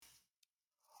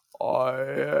Yeah.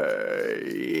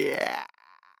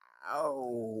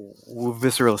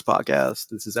 Visceralist podcast.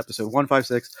 This is episode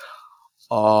 156.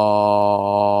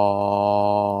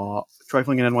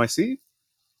 Trifling in NYC.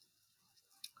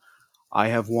 I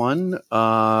have one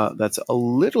that's a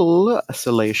little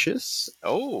salacious.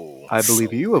 Oh, I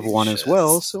believe you have one as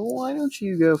well, so why don't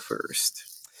you go first?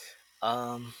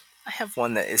 I have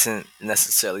one that isn't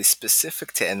necessarily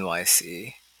specific to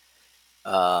NYC,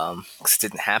 because it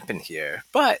didn't happen here,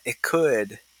 but it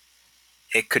could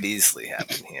easily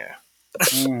happen here.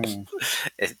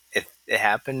 It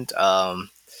happened.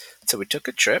 So we took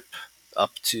a trip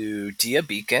up to Dia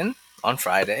Beacon on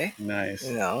Friday. Nice.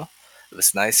 You know, it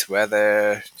was nice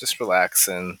weather, just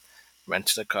relaxing.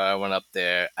 Rented a car, went up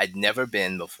there. I'd never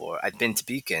been before. I'd been to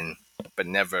Beacon, but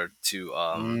never to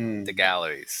the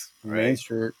galleries. Right? Main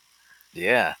Street.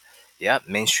 Yeah.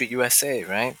 Main Street, USA,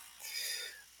 right?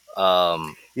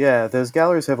 Yeah, those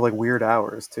galleries have like weird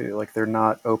hours too. Like they're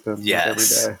not open like, every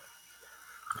day.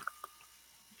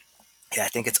 Yeah, I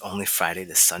think it's only Friday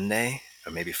to Sunday,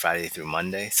 or maybe Friday through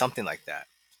Monday, something like that.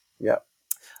 Yeah.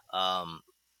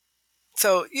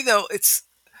 So it's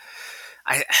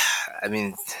I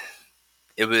mean,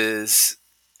 it was.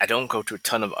 I don't go to a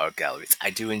ton of art galleries. I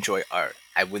do enjoy art.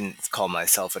 I wouldn't call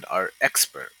myself an art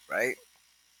expert, right?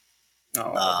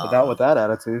 Oh, with that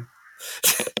attitude.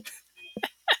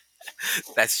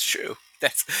 That's true.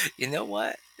 You know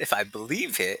what? If I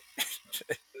believe it,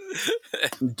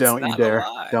 don't you dare!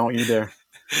 Don't you dare!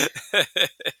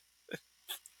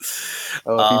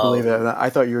 Oh, if you believe it, I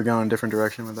thought you were going a different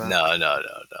direction with that. No.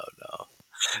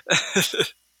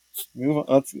 Move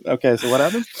on. Okay, so what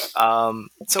happened?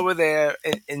 So we're there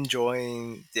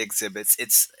enjoying the exhibits.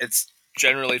 It's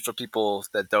generally, for people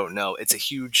that don't know, it's a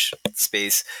huge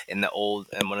space in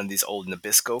one of these old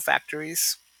Nabisco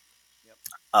factories.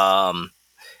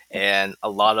 And a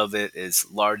lot of it is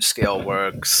large scale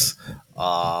works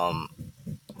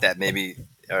that maybe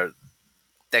are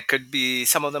that could be,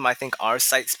 some of them I think are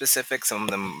site specific, some of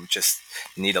them just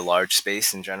need a large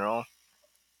space in general.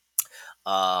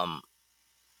 But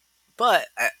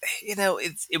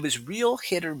it was real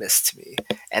hit or miss to me,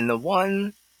 and the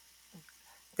one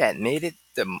that made it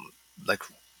the like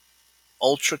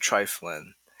ultra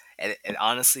trifling, and it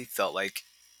honestly felt like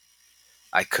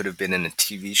I could have been in a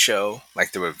TV show,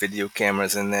 like there were video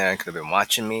cameras in there, I could have been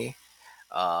watching me,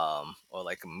 or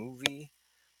like a movie.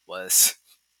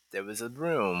 There was a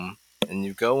room, and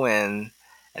you go in,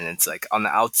 and it's like on the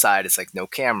outside, it's like no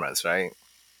cameras, right?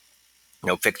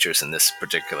 No pictures in this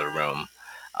particular room.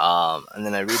 And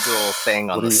then I read the little thing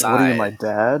on the side. What are you, my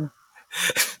dad?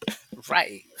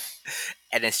 Right.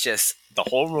 And it's just, the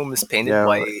whole room is painted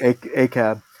white.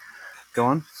 A-cab. Go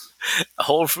on. The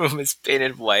whole room is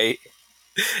painted white.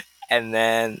 And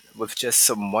then with just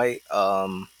some white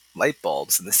light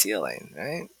bulbs in the ceiling,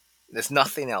 right? There's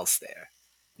nothing else there.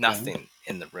 Nothing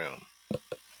in the room.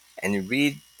 And you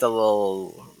read the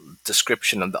little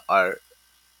description of the art,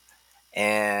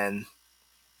 and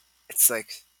it's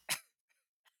like,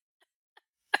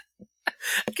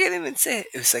 I can't even say it.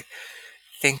 It was like,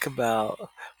 think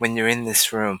about when you're in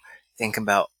this room, think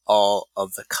about all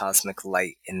of the cosmic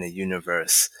light in the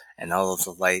universe and all of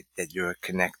the light that you're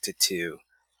connected to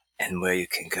and where you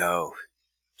can go.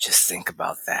 Just think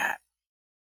about that.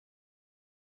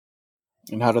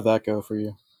 And how did that go for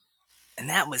you? And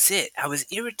that was it. I was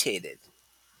irritated.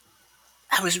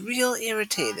 I was real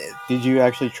irritated. Did you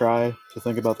actually try to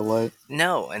think about the light?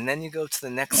 No. And then you go to the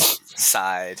next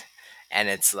side, and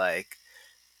it's like,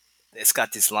 it's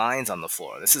got these lines on the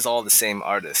floor. This is all the same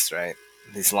artist, right?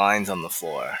 These lines on the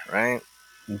floor, right?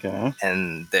 Okay.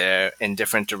 And they're in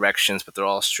different directions, but they're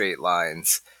all straight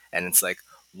lines. And it's like,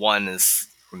 one is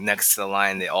next to the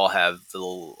line, they all have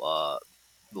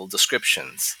little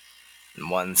descriptions. And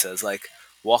one says like,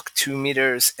 walk 2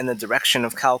 meters in the direction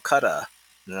of Calcutta.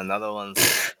 And another one's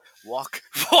like, walk.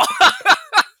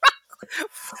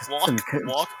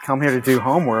 Come here to do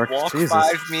homework. Walk Jesus.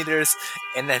 5 meters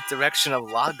in the direction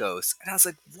of Lagos. And I was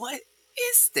like, what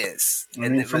is this? I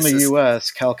mean, from the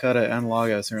U.S., Calcutta and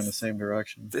Lagos are in the same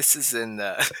direction. This is in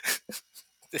the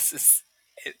this is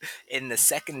in the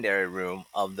secondary room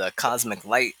of the cosmic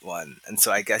light one, and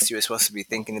so I guess you were supposed to be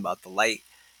thinking about the light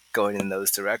going in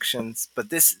those directions. But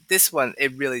this one,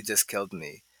 it really just killed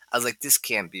me. I was like, this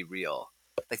can't be real.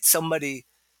 Like somebody's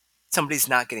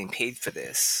not getting paid for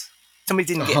this. Somebody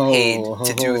didn't get paid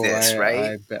to do this,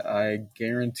 right? I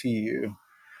guarantee you.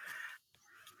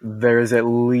 There's at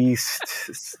least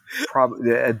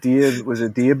probably was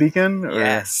it Dia Beacon? Or,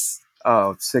 yes.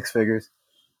 Oh, 6 figures.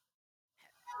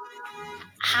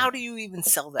 How do you even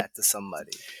sell that to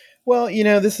somebody? Well,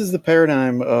 this is the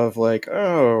paradigm of like,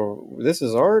 oh, this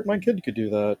is art. My kid could do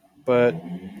that. But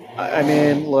I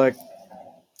mean, look,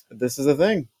 this is the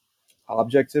thing: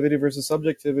 objectivity versus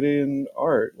subjectivity in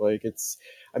art. Like,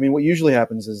 I mean, what usually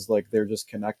happens is like they're just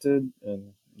connected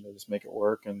and they just make it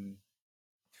work, and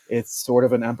it's sort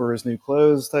of an emperor's new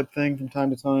clothes type thing from time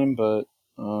to time. But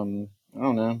I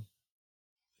don't know.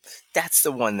 That's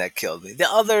the one that killed me. The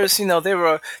others,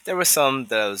 there were some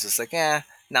that I was just like,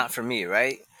 not for me,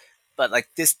 right? But like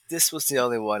this was the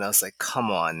only one I was like,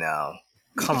 come on now,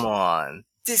 come on.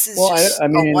 This is Well, just I a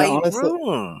mean, white honestly,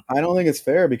 room. I don't think it's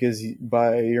fair because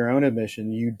by your own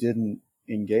admission, you didn't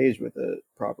engage with it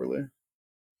properly.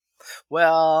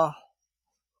 Well,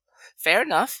 fair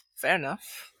enough. Fair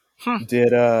enough.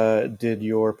 Did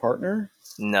your partner?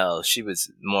 No, she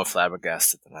was more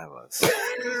flabbergasted than I was.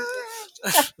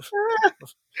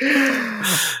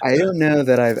 I don't know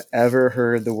that I've ever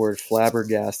heard the word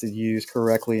flabbergasted used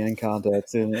correctly in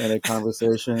context in a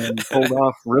conversation and pulled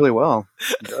off really well.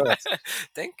 Congrats.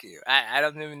 Thank you. I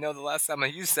don't even know the last time I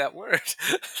used that word.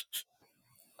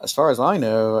 As far as I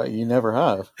know, you never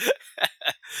have.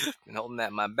 Been holding that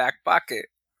in my back pocket.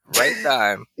 Right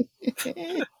time.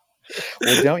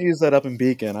 Well, don't use that up in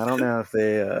Beacon. I don't know if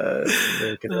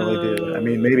they can really do it. I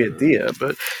mean, maybe at Dia,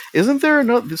 but isn't there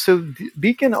another? So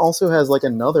Beacon also has like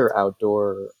another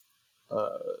outdoor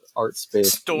uh, art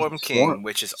space. Storm Storm King,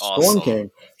 which is Storm awesome.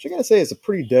 King. Which I gotta say, it's a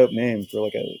pretty dope name for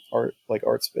like a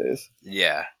art space.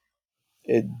 Yeah.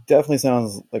 It definitely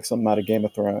sounds like something out of Game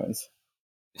of Thrones.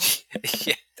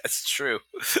 Yeah, that's true.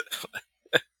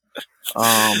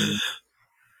 Um,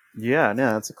 yeah,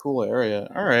 no, it's a cool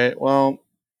area. All right, well,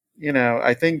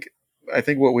 I think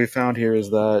what we found here is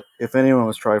that if anyone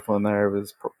was trifling there,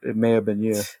 it may have been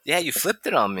you. Yeah, you flipped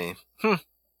it on me.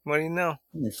 What do you know?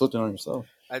 You flipped it on yourself.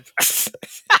 I,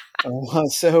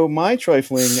 So my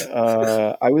trifling,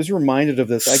 I was reminded of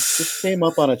this. I just came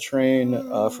up on a train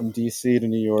from DC to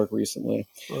New York recently,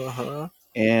 uh-huh.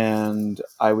 and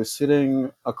I was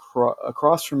sitting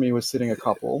across from me was sitting a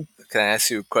couple. Can I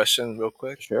ask you a question real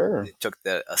quick? Sure. You took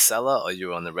the Acela or you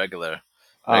were on the regular?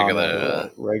 Oh no, Regular.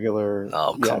 the regular.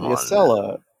 Oh, Yeah, come the on now.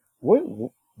 Acela. What?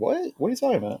 What are you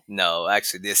talking about? No,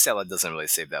 actually, the Acela doesn't really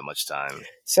save that much time.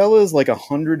 Acela is like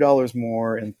 $100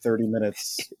 more in 30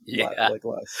 minutes, Yeah. like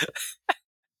less.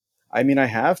 I mean, I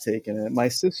have taken it. My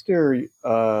sister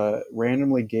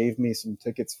randomly gave me some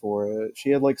tickets for it.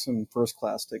 She had like some first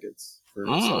class tickets for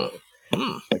Mm. Acela,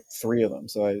 Mm. like three of them.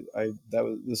 So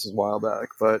this is a while back,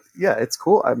 but yeah, it's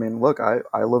cool. I mean, look, I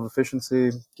love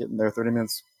efficiency. Getting there 30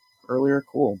 minutes earlier,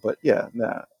 cool. But yeah,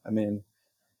 nah. I mean,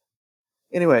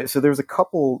 anyway, so there was a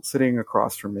couple sitting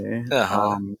across from me, Uh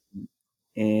huh.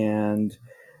 and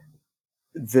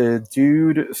the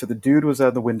dude was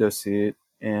at the window seat,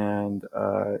 and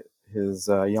his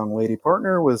young lady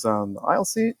partner was on the aisle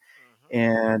seat,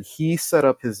 and he set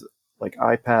up his like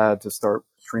iPad to start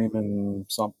streaming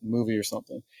some movie or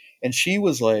something, and she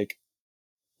was like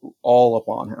all up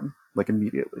on him like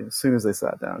immediately as soon as they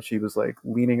sat down. She was like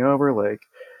leaning over, like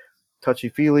touchy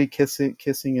feely, kissing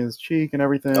his cheek and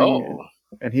everything, Oh.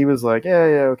 and he was like, yeah,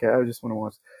 yeah, okay, I just want to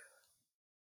watch.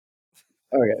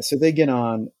 Okay, so they get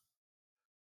on,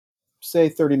 say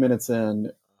 30 minutes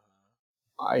in.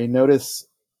 I notice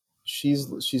she's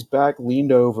back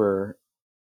leaned over,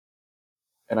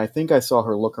 and I think I saw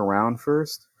her look around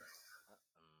first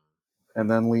and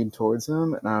then lean towards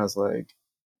him, and I was like,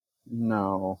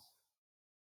 no,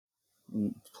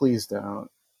 please don't.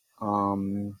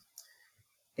 um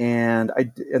and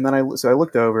then I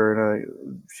looked over,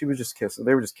 and she was just kissing.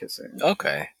 They were just kissing,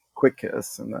 Okay. quick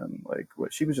kiss, and then like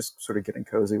what she was just sort of getting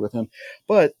cozy with him.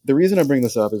 But the reason I bring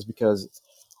this up is because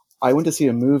I went to see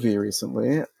a movie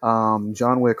recently,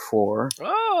 John Wick 4,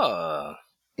 Oh.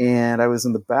 and I was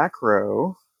in the back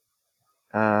row,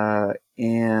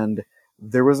 and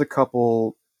there was a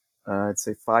couple, I'd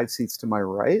say 5 seats to my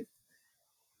right,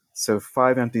 so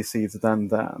five empty seats, then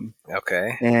them,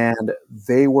 Okay. and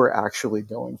they were actually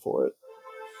going for it.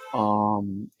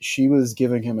 She was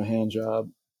giving him a hand job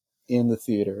in the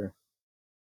theater,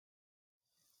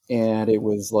 and it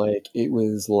was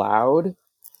loud,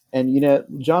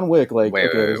 and John Wick, like, Wait,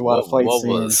 okay, wait, there's wait. a lot of fight What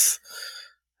scenes. was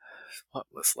what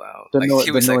was loud? The Like no- he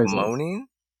the was like noises, moaning.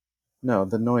 no,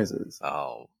 the noises.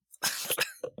 Oh.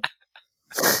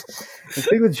 The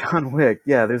thing with John Wick,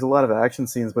 yeah, there's a lot of action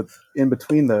scenes, but in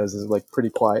between those is like pretty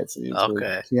quiet scenes where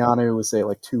Okay. Keanu would say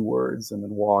like two words and then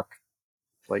walk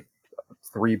like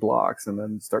 3 blocks and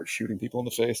then start shooting people in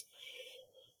the face.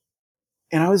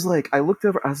 And I was like, I looked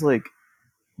over, I was like,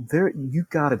 you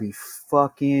gotta be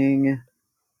fucking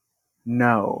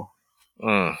no.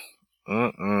 Mm.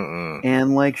 Mm-mm-mm.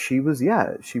 And like she was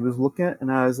looking at,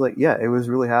 and I was like, yeah, it was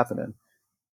really happening.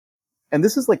 And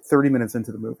this is like 30 minutes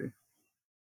into the movie.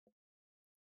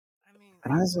 I mean,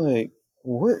 And I was like,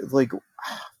 what? Like,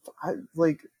 I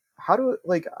like, how do it,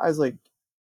 like, I was like,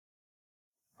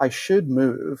 I should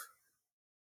move.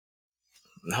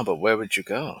 no, but where would you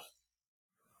go?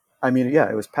 I mean, yeah,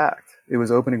 it was packed. It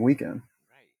was opening weekend.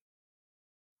 Right.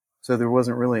 So there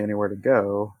wasn't really anywhere to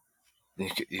go. You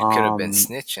could have been Um,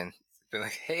 snitching. Be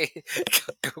like, hey,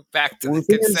 go back to well, the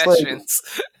the thing is, like,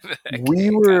 concessions. Like, hey,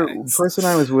 guys. person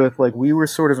I was with, like, we were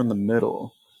sort of in the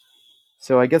middle.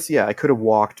 So I guess, yeah, I could have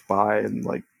walked by and,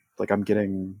 like I'm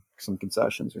getting some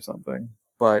concessions or something.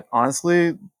 But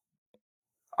honestly,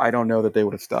 I don't know that they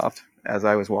would have stopped as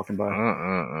I was walking by.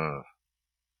 Mm-mm-mm.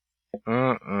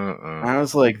 Mm-mm-mm. And I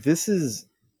was like, this is,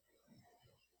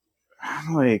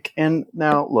 I'm like, and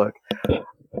now look,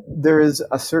 there is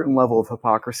a certain level of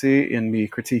hypocrisy in me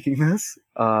critiquing this,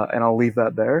 and I'll leave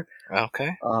that there.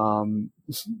 Okay. Um,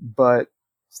 but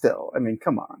still, I mean,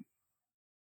 come on.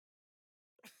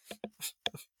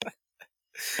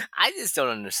 I just don't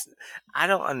understand. I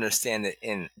don't understand it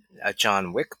in a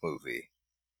John Wick movie.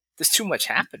 There's too much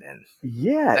happening.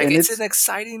 Yeah, Like, and it's an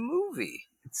exciting movie.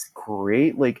 it's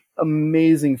great, like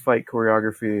amazing fight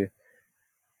choreography.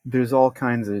 There's all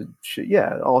kinds of shit.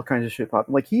 Yeah, all kinds of shit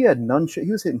popping. Like he had nunchucks.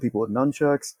 He was hitting people with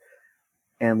nunchucks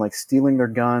and like stealing their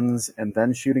guns and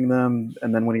then shooting them.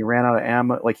 And then when he ran out of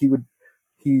ammo, like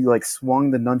he like swung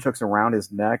the nunchucks around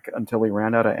his neck until he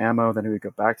ran out of ammo. Then he would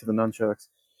go back to the nunchucks.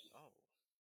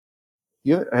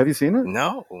 You have you seen it?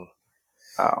 No,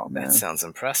 Oh that man, sounds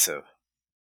impressive.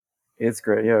 it's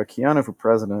great. Yeah, Keanu for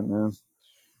president, man.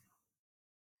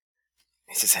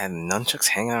 He just had nunchucks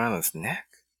hanging around his neck.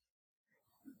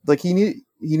 Like he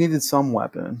needed some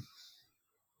weapon,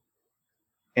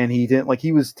 and he didn't. Like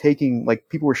he was taking like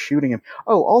people were shooting him.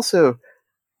 Oh, also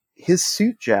his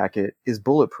suit jacket is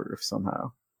bulletproof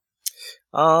somehow,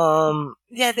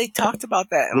 Yeah, they talked about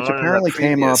that in which one of the apparently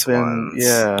came previous up in ones.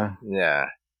 yeah. Yeah.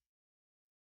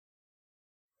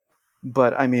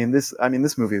 But I mean this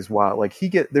movie is wild. Like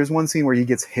there's one scene where he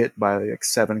gets hit by like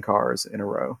 7 cars in a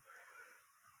row,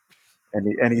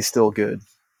 and he's still good.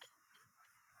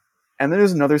 And then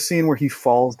there's another scene where he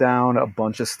falls down a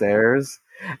bunch of stairs,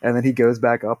 and then he goes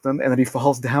back up them, and then he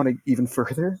falls down even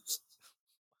further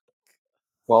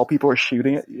while people are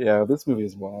shooting it. Yeah, this movie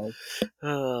is wild.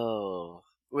 Oh.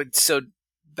 So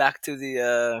back to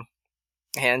the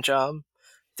hand job.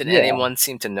 Did Yeah, anyone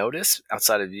seem to notice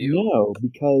outside of you? no,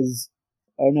 because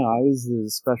oh no, I was a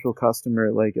special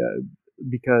customer, like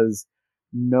because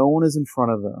no one is in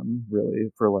front of them really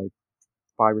for like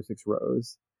 5 or 6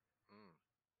 rows,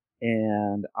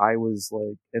 and I was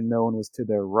like, and no one was to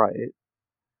their right.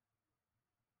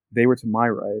 They were to my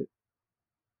right.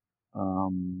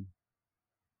 Um,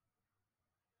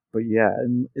 but yeah,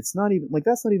 and it's not even like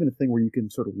that's not even a thing where you can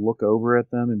sort of look over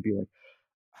at them and be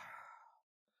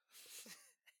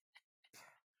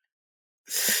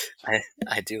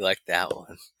I do like that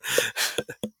one.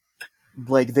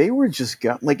 like they were just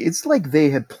like it's like they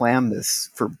had planned this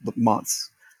for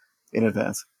months in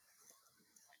advance.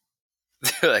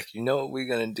 They're like, you know what we're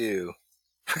gonna do?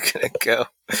 We're gonna go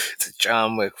to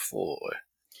John Wick 4.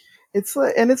 It's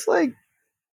like, and it's like,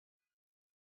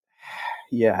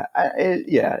 yeah,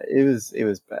 yeah, it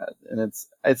was bad, and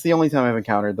it's the only time I've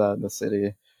encountered that in the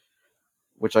city,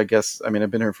 which I guess I mean I've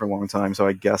been here for a long time, so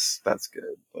I guess that's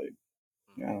good. Like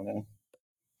I don't know,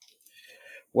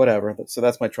 whatever. So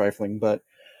that's my trifling, but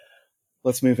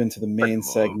let's move into the main But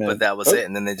segment. that was Oh, it,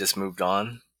 and then they just moved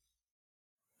on.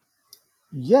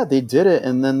 yeah, they did it,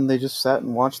 and then they just sat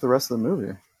and watched the rest of the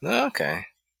movie. Okay,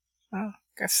 well,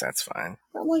 guess that's fine.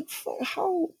 I'm like,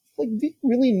 how? Like, do you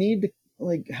really need to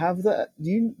like have that?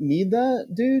 Do you need that,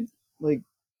 dude? Like,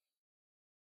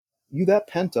 you that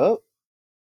pent up?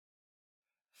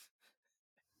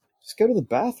 Just go to the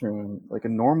bathroom like a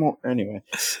normal. Anyway,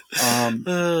 Uh,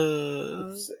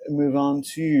 let's move on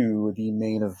to the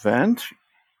main event.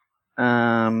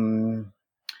 Um,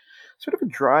 Sort of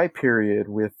a dry period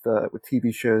with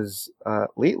TV shows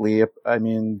lately. I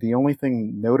mean, the only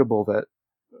thing notable that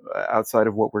outside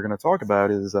of what we're going to talk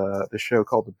about is the show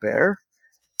called The Bear.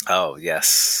 oh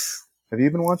yes. Have you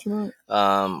been watching that?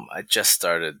 I just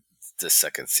started the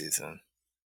second season.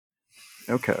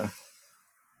 Okay.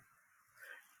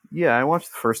 Yeah, I watched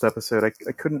the first episode.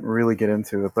 I couldn't really get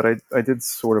into it, but I did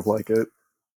sort of like it.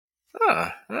 Oh,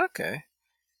 okay.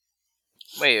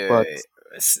 But Wait.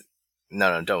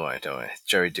 No, don't worry, don't worry.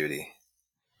 Jury duty.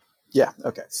 yeah,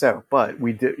 okay. So, but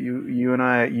we did you and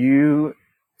I you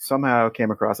somehow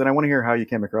came across, and I want to hear how you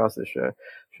came across this show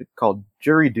called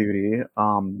Jury Duty,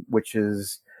 which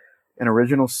is an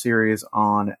original series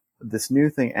on this new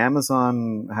thing.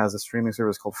 Amazon has a streaming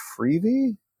service called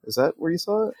Freevee. Is that where you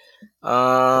saw it,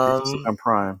 or did you see it Um, on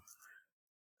Prime?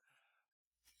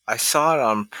 I saw it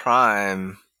on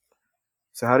Prime.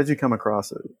 So how did you come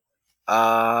across it?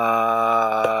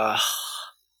 Uh,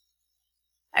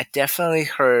 I definitely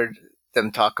heard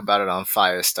them talk about it on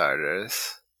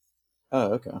Firestarters,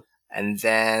 Oh, okay. and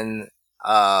then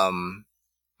um,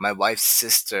 my wife's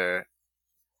sister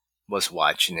was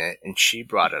watching it, and she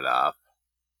brought it up,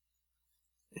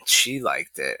 and she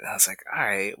liked it, and I was like, all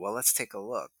right, well, let's take a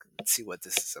look and see what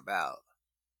this is about.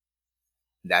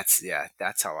 That's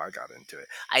how I got into it.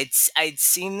 I'd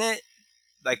seen it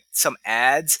like some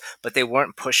ads, but they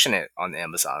weren't pushing it on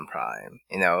Amazon Prime.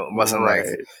 It wasn't like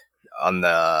Right. on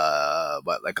the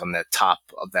like on the top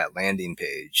of that landing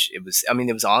page. It was, I mean,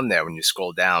 it was on there when you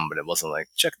scroll down, but it wasn't like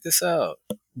check this out.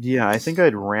 Yeah, I think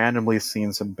I'd randomly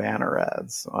seen some banner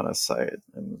ads on a site,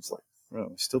 and it was like, oh,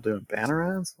 we're still doing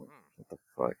banner ads? What the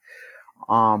fuck?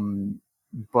 Um,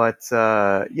 but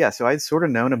yeah, so I'd sort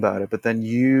of known about it, but then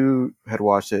you had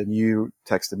watched it, and you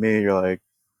texted me. You're like,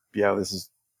 "Yeah, this is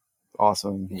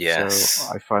awesome." So Yes.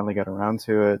 I finally got around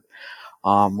to it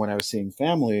when I was seeing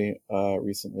family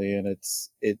recently, and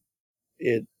it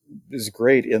is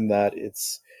great in that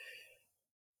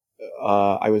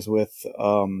I was with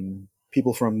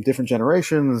people from different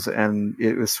generations, and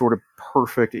it was sort of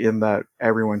perfect in that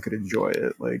everyone could enjoy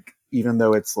it. Like, even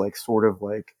though it's like sort of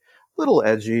like little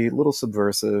edgy, little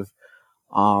subversive,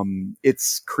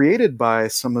 it's created by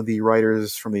some of the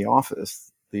writers from The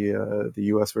Office, the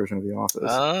U.S. version of The Office,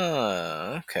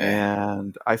 Oh, okay.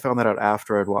 and I found that out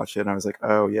after I'd watched it, and I was like,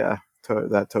 oh yeah,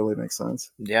 that totally makes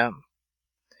sense. Yeah,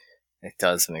 it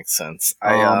does make sense.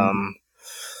 I Um,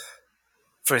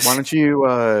 for why don't you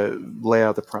lay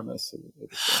out the premise of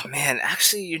the show? man,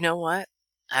 actually, you know what?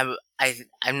 I'm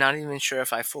not even sure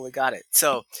if I fully got it.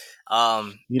 So, You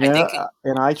I know, think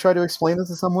and I tried to explain this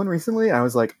to someone recently. I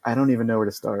was like, I don't even know where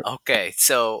to start. okay.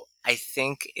 So I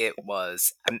think it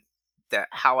was that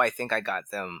how I think I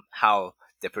got them, how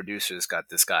the producers got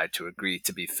this guy to agree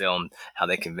to be filmed, how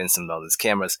they convinced him about his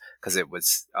cameras, because it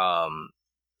was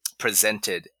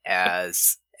presented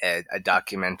as a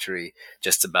documentary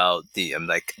just about the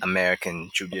like American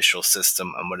judicial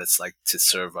system and what it's like to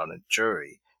serve on a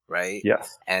jury, right?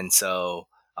 Yes, And so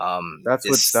that's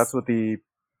this what the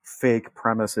fake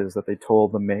premise is that they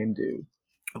told the main dude.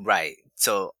 right.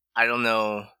 So I don't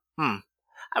know. Hmm.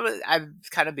 I'd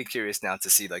kind of be curious now to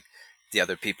see like the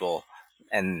other people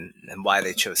and why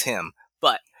they chose him.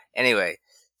 But anyway,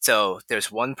 so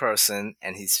there's one person,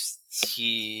 and he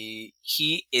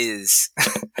is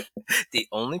the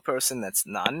only person that's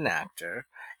not an actor,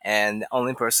 and the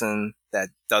only person that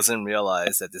doesn't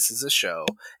realize that this is a show.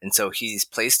 And so he's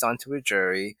placed onto a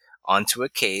jury, onto a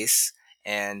case,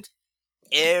 and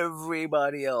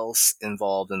everybody else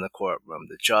involved in the courtroom,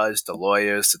 the judge, the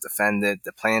lawyers, the defendant,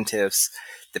 the plaintiffs,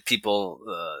 the people,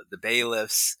 the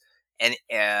bailiffs, and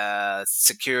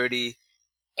security,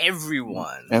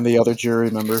 everyone. And the other jury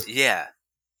member. Yeah,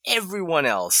 everyone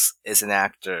else is an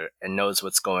actor and knows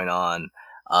what's going on.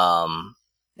 Um,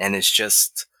 and it's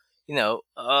just,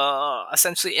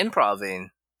 essentially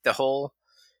improving the whole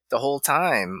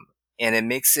time. And it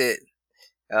makes it,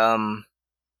 um,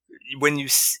 when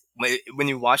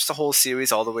you watch the whole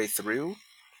series all the way through,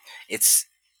 it's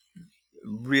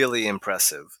really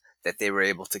impressive that they were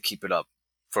able to keep it up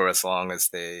for as long as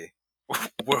they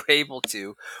were able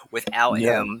to without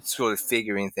Yeah, him sort of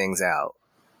figuring things out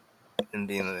and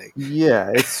being like,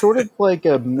 yeah. It's sort of like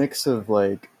a mix of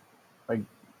like a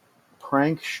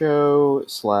prank show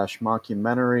slash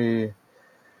mockumentary.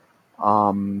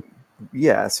 Um,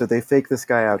 yeah. So they fake this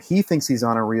guy out. He thinks he's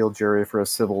on a real jury for a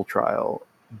civil trial,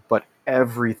 but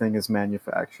everything is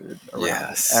manufactured around him.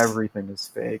 yes, Everything is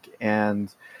fake,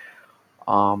 and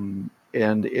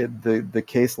the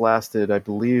case lasted, I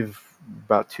believe,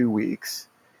 about 2 weeks,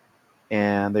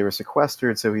 and they were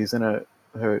sequestered. So he's in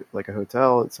like a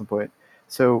hotel at some point.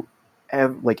 So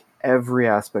like every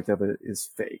aspect of it is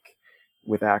fake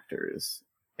with actors,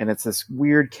 and it's this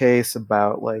weird case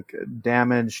about like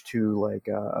damage to like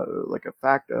a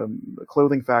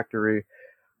clothing factory.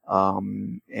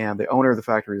 And the owner of the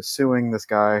factory is suing this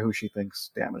guy who she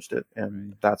thinks damaged it,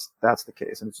 and that's the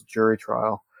case, and it's a jury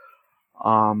trial.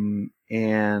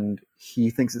 And he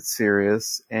thinks it's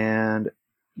serious, and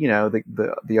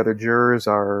the other jurors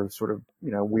are sort of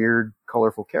weird,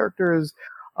 colorful characters.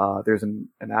 There's an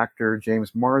actor,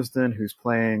 James Marsden, who's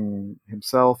playing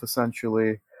himself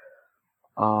essentially.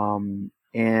 And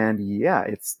yeah,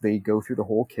 they go through the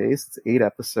whole case. It's 8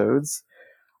 episodes,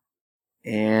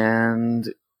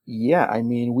 and yeah, I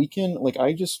mean, we can like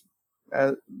I just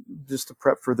uh, just to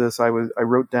prep for this, I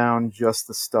wrote down just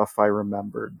the stuff I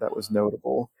remembered that was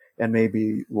notable and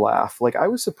maybe laugh. Like I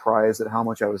was surprised at how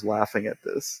much I was laughing at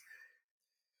this.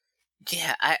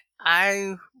 Yeah,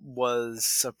 I was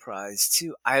surprised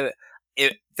too.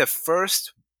 The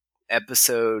first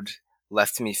episode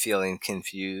left me feeling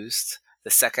confused. The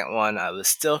second one, I was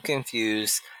still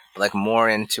confused, but like more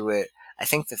into it. I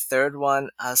think the third one,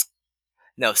 I was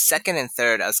no second and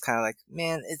third. I was kind of like,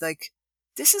 man, it's like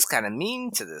this is kind of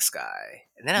mean to this guy.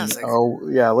 And then I was like, Oh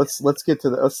yeah, let's get to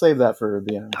the let's save that for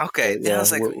the end. okay. But Then I yeah,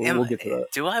 was like, we'll get to that.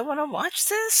 do I want to watch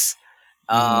this?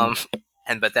 Hmm. Um,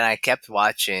 and but then I kept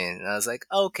watching, and I was like,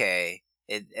 okay.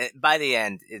 By the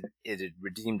end, it had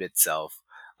redeemed itself.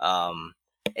 Um,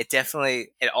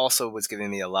 it also was giving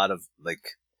me a lot of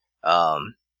like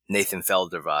um, Nathan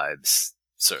Felder vibes.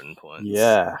 Certain points.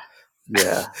 Yeah,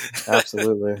 yeah,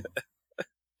 absolutely.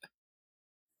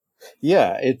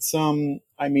 Yeah, it's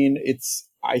I mean, it's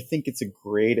I think it's a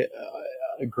great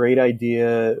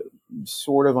idea,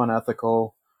 sort of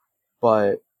unethical,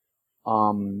 but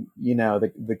you know,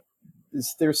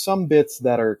 there's some bits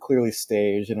that are clearly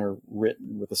staged and are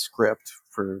written with a script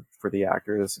for the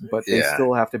actors, but they Yeah,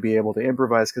 still have to be able to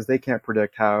improvise because they can't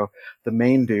predict how the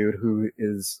main dude, who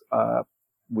is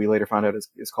we later found out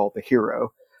is called the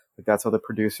hero. Like that's how the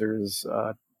producers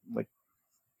like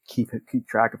keep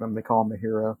track of him. They call him the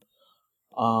hero.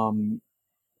 Um,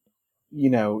 you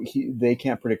know, they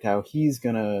can't predict how he's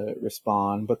gonna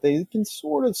respond, but they can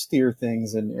sort of steer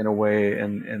things in a way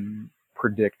and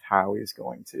predict how he's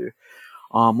going to.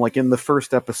 Like in the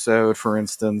first episode, for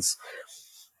instance,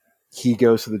 he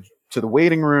goes to the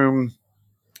waiting room.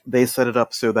 They set it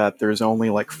up so that there's only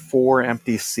like four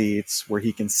empty seats where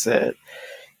he can sit,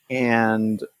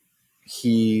 and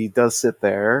he does sit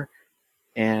there.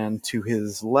 And to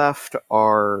his left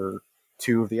are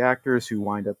two of the actors who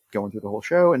wind up going through the whole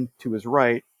show, and to his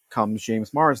right comes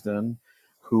James Marsden,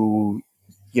 who,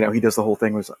 you know, he does the whole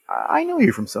thing was I know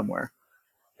you from somewhere.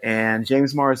 And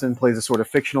James Marsden plays a sort of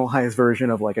fictionalized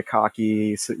version of like a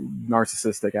cocky,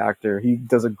 narcissistic actor. He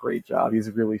does a great job. He's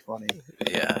really funny.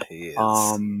 yeah, he is.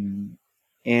 Um,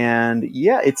 and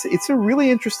yeah, it's a really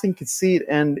interesting conceit.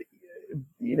 And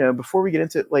you know, before we get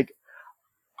into it, like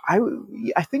I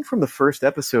I think from the first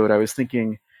episode, I was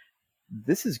thinking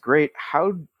this is great.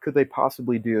 How could they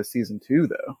possibly do a season two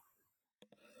though?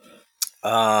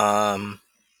 Um,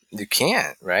 you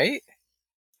can't, right?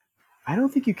 I don't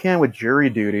think you can with jury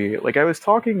duty. Like I was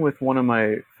talking with one of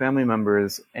my family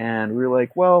members, and we were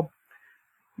like, well,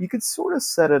 you could sort of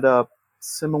set it up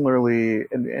similarly,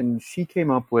 and she came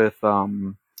up with uh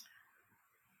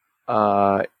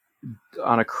on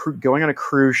going on a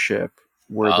cruise ship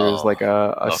where there's Oh, like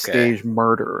a okay. staged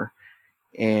murder,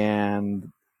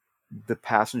 and the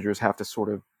passengers have to sort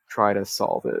of try to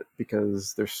solve it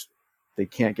because they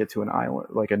can't get to an island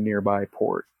like a nearby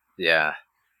port. Yeah,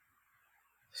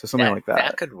 So something like that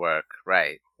that. could work,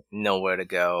 right? Nowhere to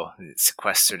go,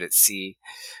 sequestered at sea.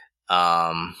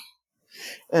 Um,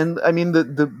 And I mean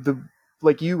the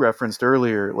like you referenced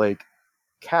earlier, like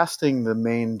casting the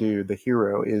main dude, the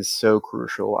hero, is so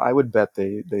crucial. I would bet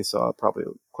they saw probably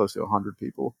close to 100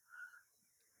 people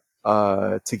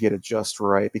to get it just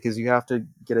right because you have to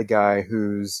get a guy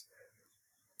who's,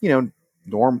 you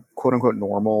know, quote unquote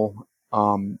normal,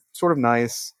 sort of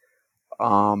nice,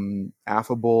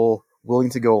 affable, willing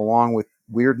to go along with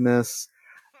weirdness,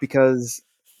 because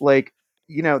like,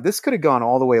 you know, this could have gone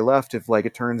all the way left if like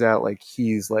it turns out like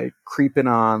he's like creeping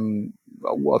on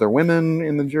other women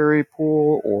in the jury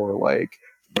pool, or like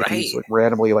if he's right. like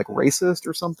randomly like racist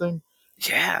or something,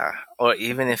 Yeah. Or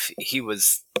even if he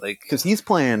was like, because he's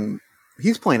playing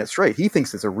it straight. He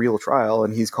thinks it's a real trial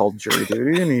and he's called jury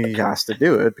duty and he has to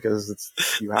do it because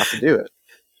it's you have to do it.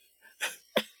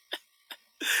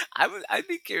 I'd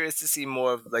be curious to see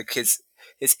more of like his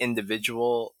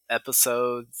individual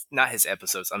episodes, not his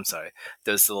episodes. I'm sorry,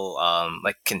 those little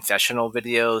like confessional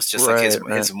videos, just like Right,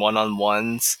 right. his one on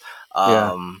ones.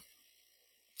 Yeah. Um,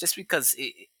 just because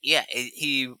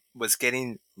he was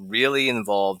getting really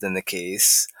involved in the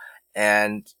case,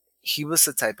 and he was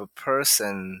the type of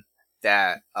person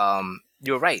that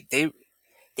you're right,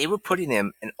 they were putting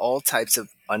him in all types of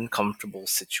uncomfortable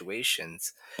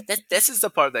situations. This is the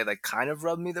part that like kind of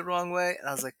rubbed me the wrong way, and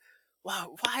I was like,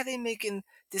 wow, why are they making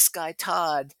this guy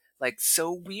Todd like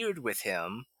so weird with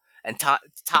him? And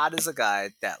Todd is a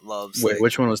guy that loves Wait, like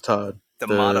which one was Todd? the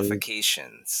The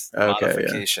modifications, the Okay, yeah.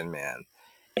 modification man.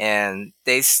 And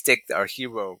they stick our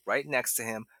hero right next to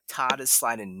him. Todd is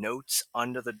sliding notes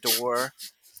under the door,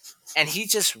 and he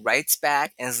just writes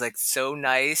back and is like so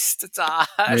nice to Todd.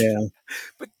 Yeah.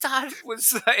 But Todd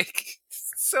was like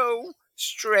so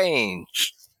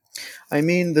strange. I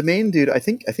mean, the main dude. I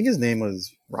think his name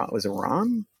was Ron. Was it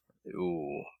Ron?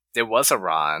 Ooh, there was a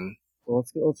Ron. Well,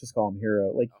 let's just call him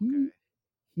Hero. Like Okay.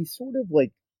 he's sort of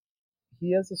like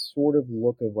he has a sort of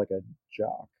look of like a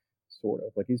jock, sort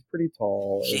of like he's pretty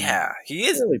tall and Yeah, he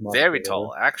is fairly very muscular,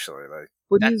 tall, actually. Like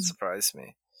but that surprised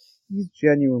me. he's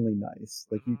genuinely nice.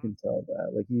 Like you Hmm. can tell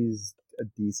that. Like he's a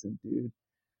decent dude.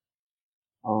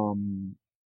 Um,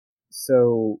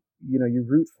 so you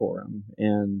root for him,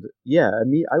 and yeah,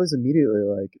 I was immediately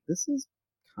like, this is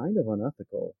kind of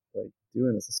unethical, like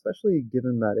doing this, especially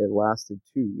given that it lasted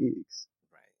 2 weeks.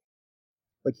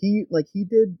 Right. Like he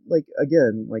did, like,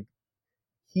 again, like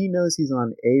he knows he's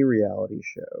on a reality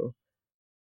show.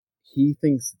 He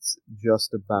thinks it's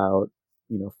just about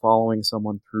following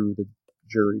someone through the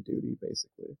jury duty,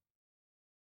 basically.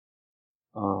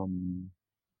 um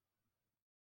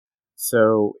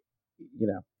so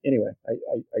anyway,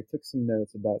 I took some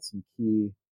notes about some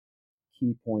key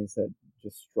points that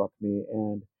just struck me.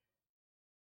 And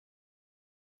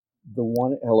the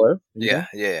one, hello, are you Yeah,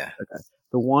 there? yeah, yeah. Okay.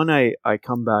 The one I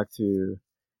come back to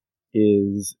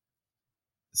is,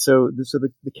 so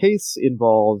the case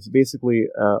involves basically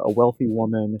a wealthy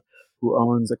woman who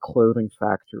owns a clothing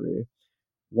factory.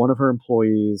 One of her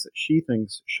employees, she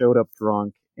thinks, showed up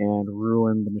drunk and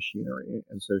ruined the machinery,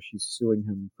 and so she's suing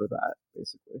him for that,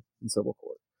 basically, in civil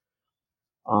court.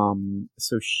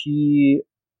 So she,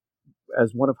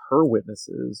 as one of her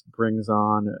witnesses, brings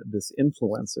on this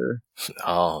influencer,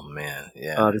 Oh man,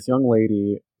 yeah. this young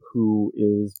lady who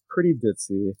is pretty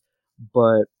ditzy,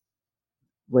 but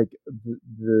like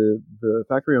the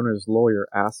factory owner's lawyer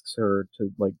asks her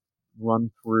to like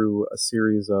run through a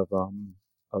series of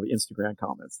Instagram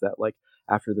comments that, like,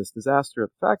 after this disaster at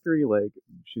the factory, like,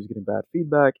 she was getting bad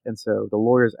feedback, and so the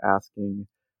lawyer's asking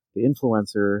the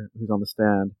influencer who's on the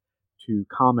stand to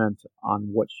comment on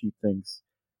what she thinks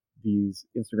these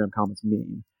Instagram comments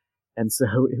mean. And so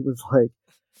it was like,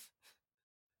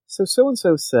 so and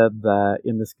so said that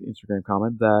in this Instagram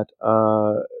comment that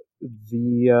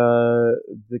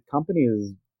the company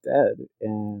is dead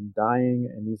and dying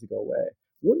and needs to go away.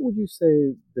 What would you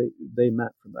say they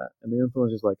meant from that? And the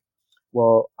influencer's like,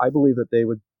 well, I believe that they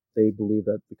believe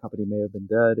that the company may have been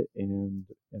dead and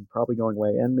probably going away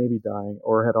and maybe dying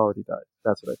or had already died.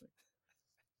 That's what I think.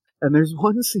 And there's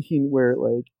one scene where,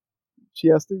 like, she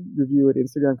has to review an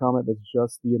Instagram comment that's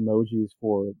just the emojis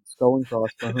for skull and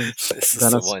crossbones, This is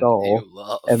then a the one you skull,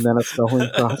 and love. then a skull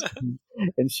and crossbones.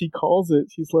 And she calls it,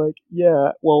 she's like,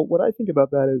 yeah, well, what I think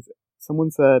about that is someone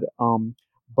said,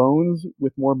 bones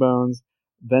with more bones,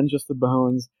 then just the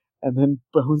bones, and then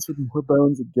bones with more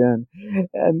bones again.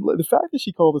 And the fact that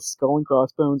she called a skull and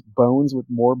crossbones bones with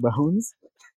more bones,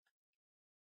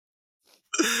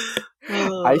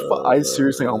 I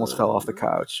seriously almost fell off the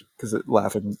couch because it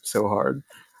laughing so hard.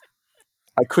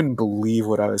 I couldn't believe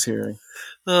what I was hearing.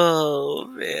 Oh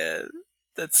man,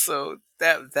 that's so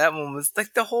that one was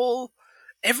like the whole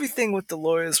everything with the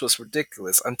lawyers was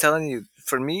ridiculous. I'm telling you,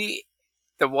 for me,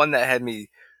 the one that had me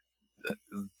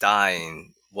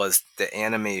dying was the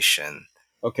animation.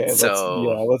 Okay, So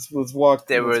let's walk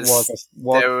there was us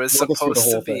walk us through the supposed to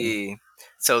whole thing, be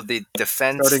so the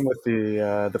defense. starting with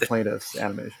the The, plaintiff's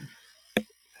animation.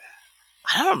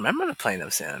 I don't remember the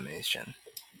plaintiff's animation.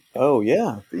 Oh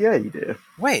yeah, you do.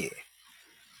 Wait,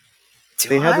 do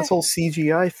They had this I? whole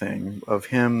CGI thing of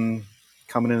him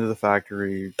coming into the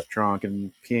factory drunk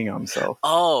and peeing on himself.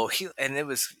 Oh, he and it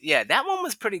was yeah. That one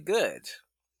was pretty good,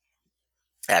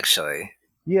 actually.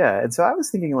 Yeah, and so I was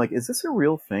thinking, like, is this a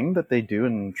real thing that they do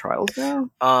in trials now?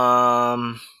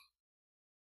 Um,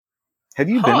 Have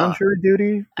you been on huh. jury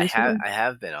duty recently? I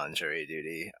have been on jury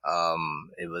duty.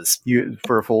 You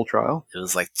for a full trial? It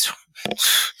was like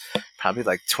probably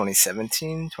like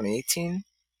 2017, 2018.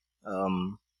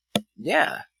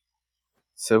 Yeah,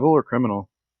 Civil or criminal?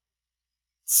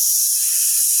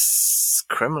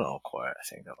 criminal court. I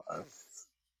think it was.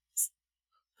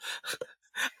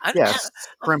 I'm, I, Yes,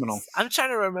 criminal. I'm trying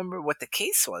to remember what the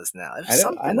case was now. It was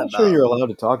I'm something not sure about you're allowed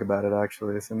to talk about it,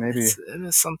 actually. So maybe. it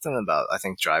was something about I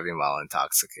think driving while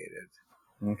intoxicated.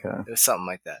 Okay. It was something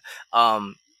like that.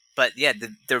 But yeah,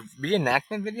 the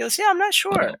reenactment videos. Yeah, I'm not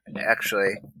sure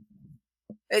actually.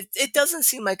 It doesn't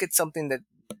seem like it's something that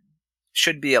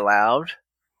should be allowed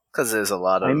because there's a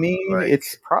lot I of mean, like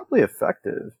it's probably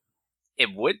effective.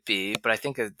 it would be, but I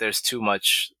think that there's too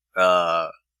much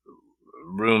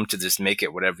room to just make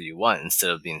it whatever you want instead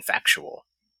of being factual.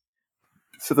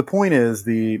 So the point is,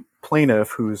 the plaintiff,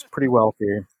 who's pretty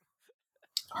wealthy,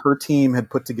 her team had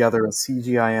put together a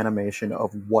CGI animation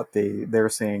of what they're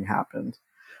saying happened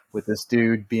with this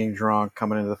dude being drunk,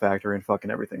 coming into the factory and fucking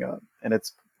everything up. And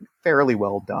it's fairly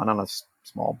well done on a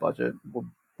small budget.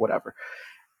 whatever.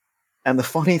 And the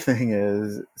funny thing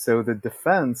is, so the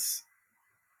defense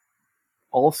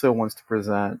also wants to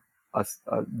present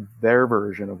their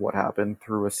version of what happened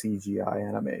through a CGI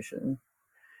animation.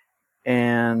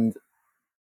 And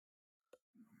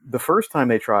the first time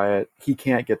they try it, he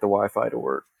can't get the Wi-Fi to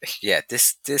work. Yeah,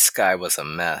 this guy was a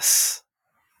mess.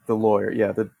 The lawyer,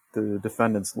 yeah, the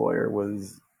defendant's lawyer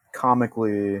was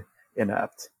comically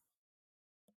inept.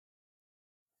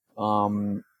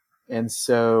 Um, and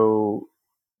so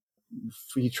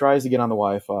he tries to get on the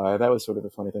Wi-Fi. That was sort of the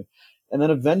funny thing. And then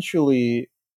eventually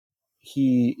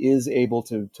he is able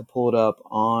to pull it up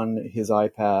on his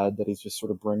iPad that he just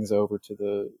sort of brings over to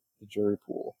the jury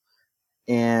pool.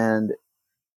 And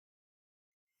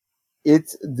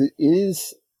it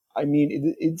is, I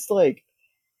mean, it's like,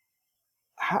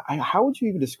 how would you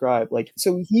even describe, like,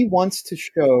 so he wants to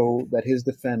show that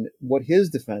what his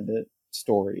defendant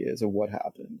story is of what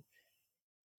happened.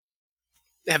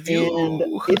 Have And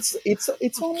you? it's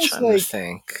I'm almost trying to like,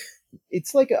 think.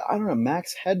 it's like I don't know,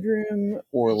 Max Headroom,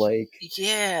 or like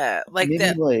Yeah, like maybe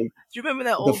that. like Do you remember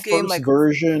that the old game, first like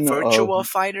version of, Virtua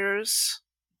Fighters?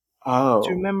 Do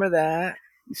you oh, remember that?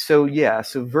 so yeah,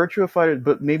 so Virtua Fighter,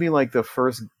 but maybe like the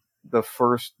first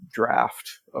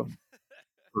draft of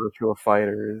Virtua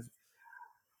Fighters,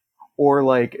 or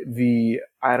like the,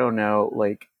 I don't know,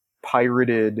 like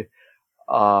pirated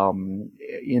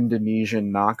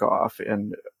Indonesian knockoff.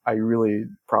 And I really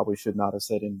probably should not have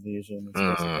said Indonesian and Mm,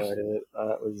 specified it.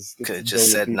 could It's have a just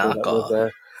billion said people that live knockoff.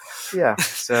 there. Yeah,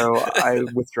 so I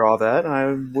withdraw that and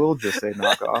I will just say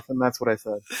knockoff, and that's what I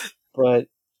said. But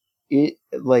it,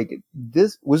 like,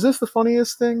 this the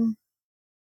funniest thing,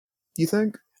 you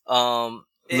think,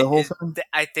 the whole thing?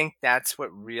 I think that's what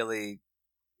really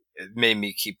made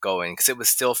me keep going because it was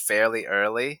still fairly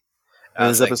early. It I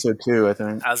was was like, episode 2, I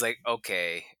think.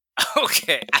 okay,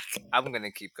 okay, I'm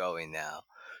gonna keep going now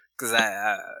because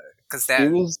because It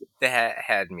that was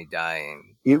had me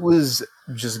dying. it was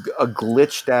just a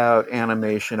glitched out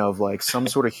animation of like some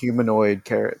sort of humanoid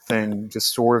thing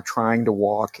just sort of trying to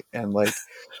walk and like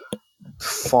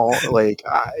fall, like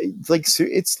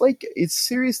it's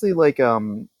seriously like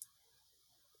an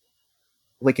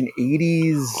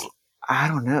 80s, I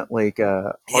don't know, like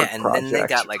Yeah, art and then they project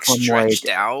got like from like, stretched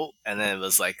out, and then it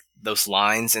was like those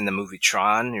lines in the movie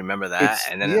Tron. You remember that? it's,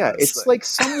 And then it yeah, was it's like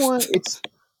someone, it's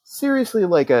seriously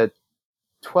like a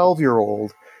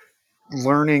 12-year-old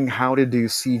learning how to do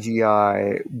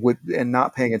CGI with, and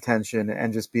not paying attention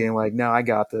and just being like, no, I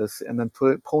got this, and then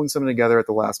pulling something together at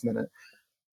the last minute.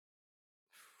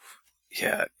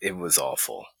 yeah, it was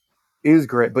awful. It was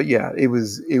great, but yeah, it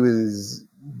was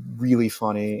really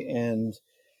funny. And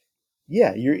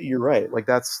yeah, you're right. Like,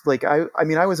 that's like, I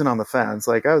mean, I wasn't on the fence.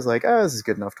 Like, I was like, oh, this is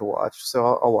good enough to watch, so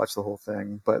I'll watch the whole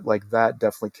thing. But like, that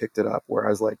definitely kicked it up, where I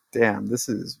was like, damn, this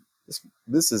is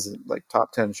like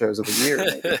top 10 shows of the year,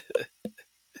 maybe.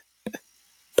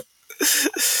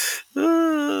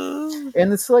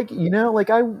 And it's like, like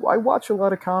I watch a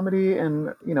lot of comedy,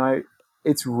 and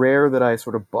it's rare that I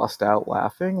sort of bust out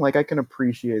laughing. Like, I can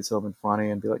appreciate something funny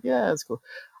and be like, yeah, it's cool.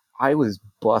 I was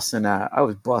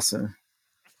bussing.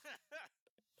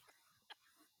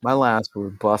 My laughs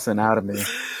were bussing out of me.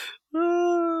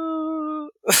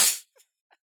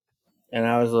 And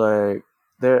I was like,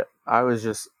 there, I was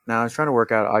just, now I was trying to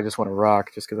work out, I Just Want to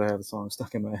Rock, just because I have the song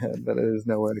stuck in my head, but there's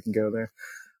no way I can go there.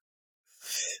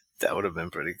 That would have been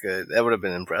pretty good. That would have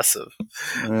been impressive.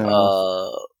 Yeah,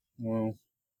 Uh, well,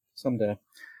 someday.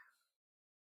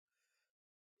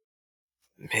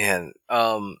 man.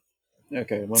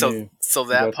 Okay, So you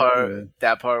got something?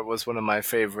 that part was one of my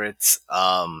favorites.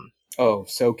 Oh,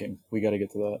 soaking. We got to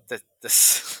get to that.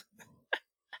 This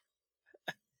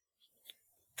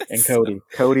And this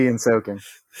Cody and soaking.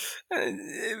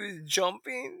 it was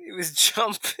jumping. It was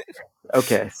jumping.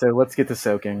 Okay, so let's get to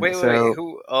soaking. Wait. So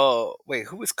Who? Oh, wait.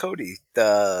 Who was Cody?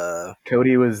 The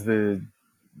Cody was the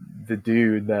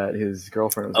dude that his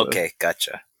girlfriend was with. Okay,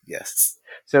 gotcha. Yes.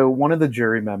 So one of the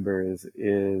jury members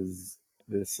is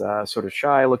this sort of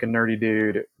shy looking nerdy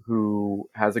dude who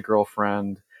has a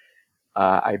girlfriend.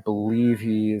 I believe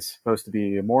he's supposed to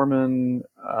be a Mormon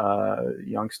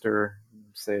youngster,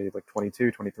 say like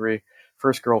 22, 23.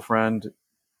 First girlfriend.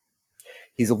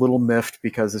 He's a little miffed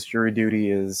because this jury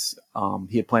duty is,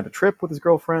 he had planned a trip with his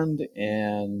girlfriend,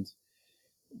 and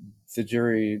the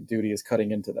jury duty is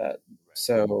cutting into that.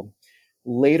 So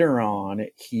later on,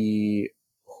 he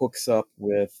hooks up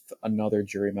with another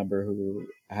jury member who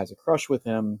has a crush on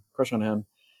him.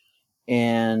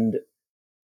 And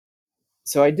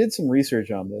so I did some research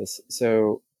on this.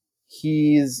 So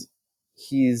he's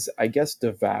I guess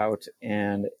devout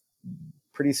and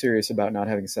pretty serious about not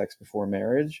having sex before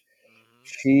marriage.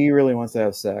 She really wants to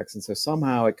have sex, and so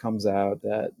somehow it comes out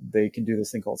that they can do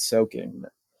this thing called soaking.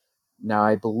 Now,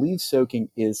 I believe soaking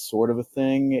is sort of a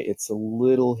thing. It's a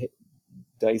little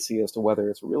dicey as to whether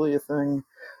it's really a thing,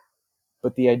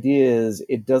 but the idea is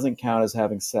it doesn't count as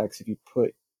having sex if you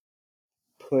put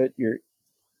your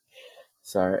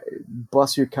sorry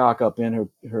bust your cock up in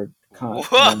her cunt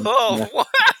and Whoa! What?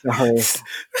 sorry,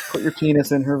 put your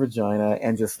penis in her vagina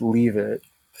and just leave it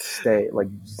stay like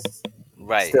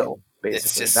Right. still. It's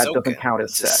Basically, just that doesn't soaking. count as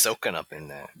It's just sex. soaking up in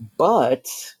there. But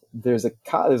there's a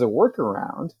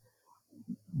workaround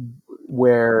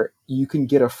where you can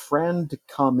get a friend to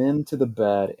come into the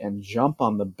bed and jump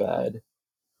on the bed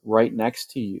right next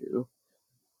to you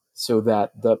so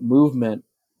that the movement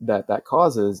that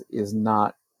causes is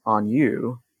not on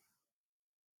you,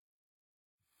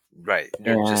 Right.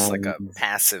 You're just like and a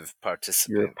passive you're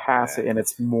participant. passive, Yeah. and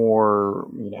it's more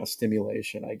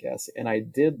stimulation, I guess. And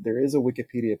there is a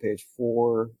Wikipedia page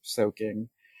for soaking,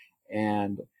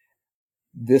 and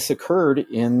this occurred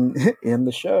in in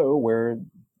the show where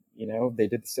they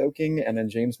did the soaking, and then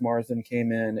James Marsden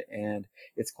came in, and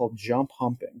it's called jump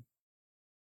humping.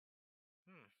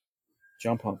 Hmm.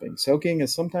 Jump humping. Soaking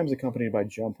is sometimes accompanied by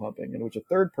jump humping, in which a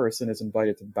third person is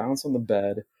invited to bounce on the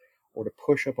bed or to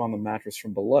push up on the mattress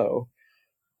from below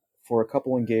for a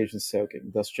couple engaged in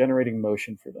soaking, thus generating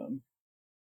motion for them.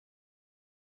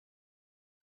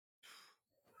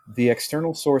 The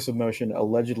external source of motion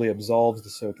allegedly absolves the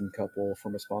soaking couple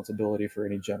from responsibility for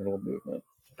any genital movement.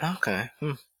 Okay.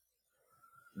 Hmm.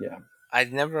 Yeah,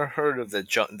 I'd never heard of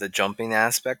the jumping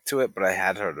aspect to it, but I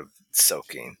had heard of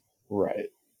soaking. right.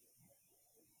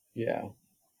 Yeah.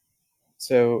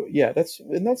 So yeah, that's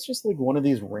just like one of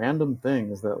these random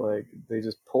things that like they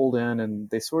just pulled in, and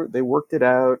they worked it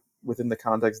out within the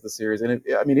context of the series, and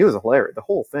I mean, it was hilarious. The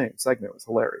whole thing segment was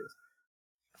hilarious.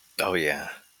 Oh yeah,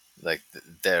 like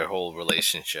their whole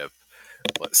relationship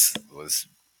was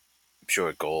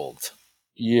pure gold.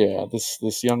 Yeah,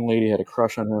 this young lady had a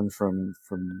crush on him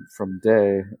from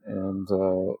day, and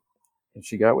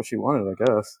she got what she wanted, I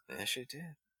guess. Yeah, she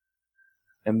did.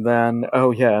 And then oh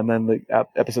yeah, and then the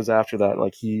episodes after that,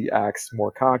 like he acts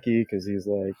more cocky because he's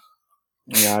like,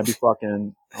 yeah, I'm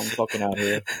fucking out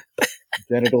here,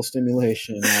 genital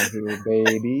stimulation out here,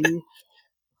 baby.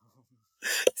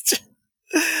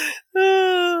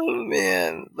 Oh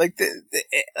man, like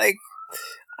like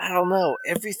I don't know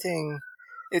everything.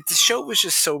 The show was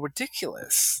just so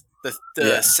ridiculous. The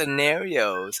Yeah.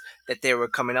 scenarios that they were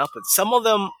coming up with. Some of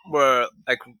them were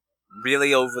like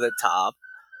really over the top.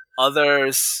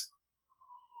 Others,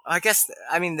 I guess,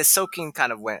 I mean, the soaking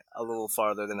kind of went a little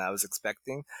farther than I was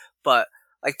expecting. But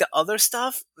like the other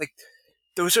stuff, like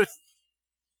those are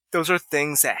those are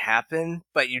things that happen,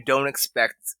 but you don't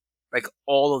expect like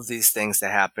all of these things to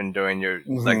happen during your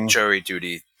like Hmm. jury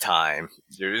duty time.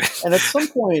 You're And at some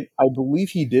point, I believe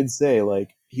he did say,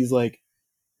 like, he's like,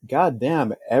 God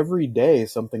damn, every day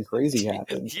something crazy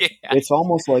happens. yeah, It's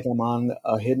almost like I'm on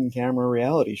a hidden camera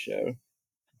reality show.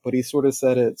 But he sort of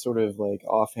said it sort of like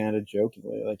offhanded,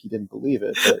 jokingly, like he didn't believe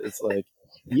it. But it's like,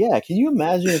 yeah, can you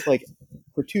imagine if like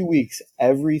for 2 weeks,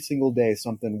 every single day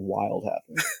something wild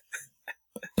happens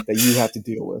that you have to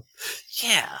deal with?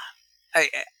 yeah. I,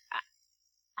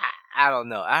 I don't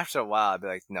know. After a while, I'd be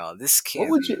like, no, What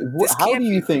would you? this How do can't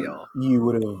you be think real. you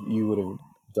would have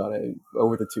done it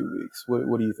over the 2 weeks?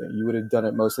 What do you think? You would have done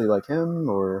it mostly like him,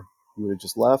 or you would have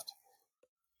just left?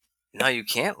 No, you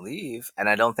can't leave. And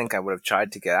I don't think I would have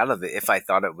tried to get out of it if I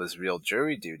thought it was real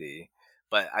jury duty.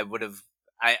 But I would have.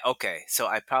 Okay, so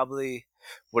I probably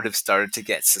would have started to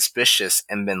get suspicious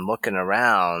and been looking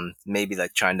around, maybe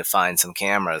like trying to find some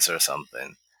cameras or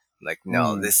something. Like,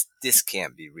 no, Mm-hmm. this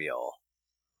can't be real.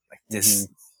 Like Mm-hmm. this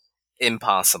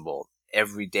impossible.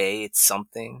 Every day it's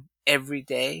something. Every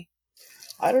day.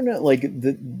 I don't know. Like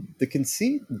the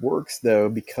conceit works though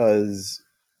because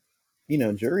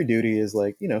jury duty is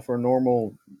like for a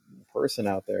normal person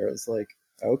out there, it's like,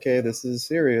 okay, this is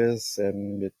serious,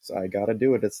 and it's I got to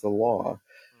do it. It's the law.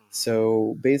 Hmm.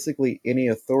 So basically, any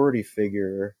authority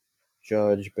figure,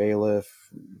 judge, bailiff,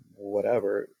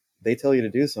 whatever, they tell you to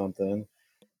do something,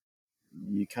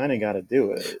 you kind of got to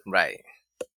do it. Right.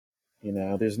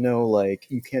 There's no like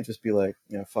you can't just be like,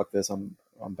 fuck this, I'm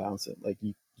bouncing. Like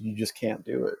you just can't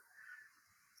do it.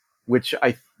 Which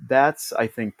I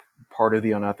think part of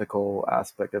the unethical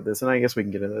aspect of this, and I guess we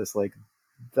can get into this. Like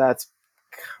that's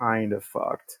kind of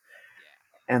fucked.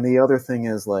 Yeah. And the other thing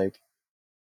is like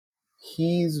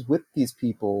he's with these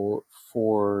people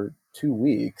for 2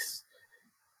 weeks.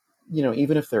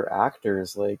 Even if they're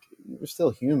actors, like you're still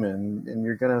human, and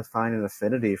you're gonna find an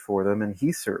affinity for them. And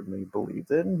he certainly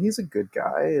believed it, and he's a good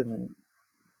guy, and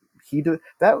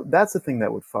that's the thing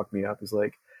that would fuck me up is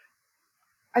like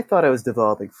I thought I was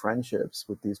developing friendships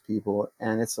with these people,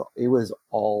 and it was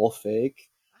all fake.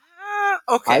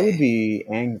 I would Okay. be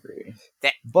angry,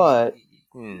 That. but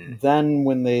Hmm. then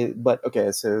when but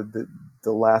okay, so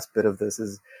the last bit of this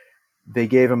is they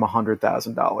gave him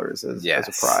 $100,000 as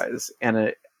a Yes. prize, and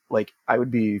it like I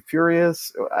would be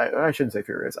furious. I shouldn't say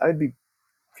furious. I'd be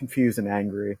confused and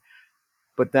angry.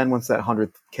 But then once that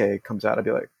 100K comes out, I'd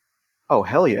be like, oh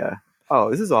hell yeah.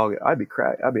 Oh, this is all good. I'd be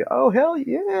cracked. I'd be, oh hell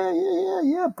yeah, yeah, yeah,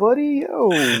 yeah, buddy.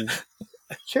 Yo,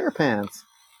 chair pants.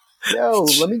 Yo,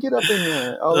 let me get up in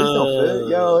there. Oh, this don't fit.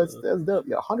 Yo, uh, that's dope.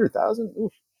 Yeah, 100,000.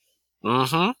 Oof.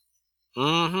 mm-hmm.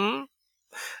 Mm-hmm.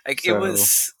 Like it So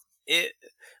was it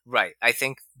right. I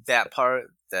think that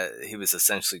part that he was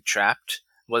essentially trapped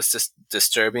was just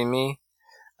disturbing me.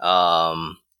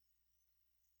 Um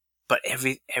but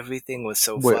everything was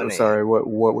so wait, funny. sorry.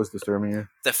 What was disturbing you?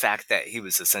 The fact that he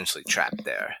was essentially trapped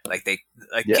there. Like they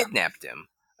like Yeah, kidnapped him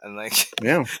and like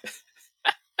yeah,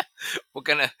 we're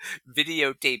gonna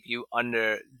videotape you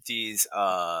under these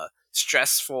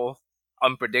stressful,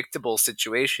 unpredictable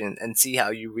situation and see how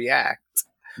you react.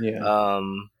 yeah,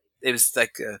 It was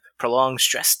like a prolonged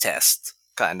stress test,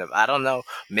 kind of. I don't know,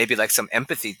 maybe like some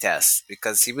empathy test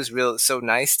because he was real so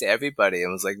nice to everybody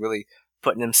and was like really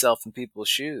putting himself in people's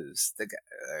shoes. The guy,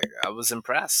 I was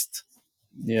impressed.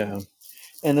 yeah.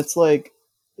 And it's like,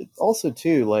 also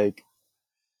too, like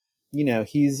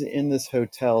he's in this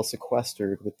hotel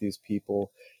sequestered with these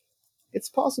people. It's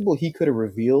possible he could have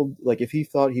revealed, like, if he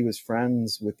thought he was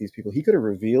friends with these people, he could have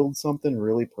revealed something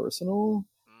really personal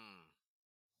Mm,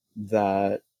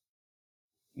 that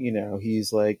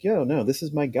he's like, yo, no, this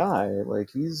is my guy. Like,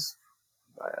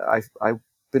 I've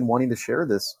been wanting to share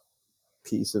this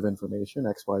piece of information,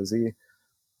 XYZ.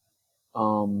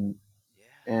 Um, yeah,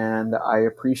 and I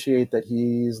appreciate that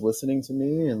he's listening to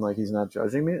me and like he's not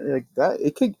judging me like that.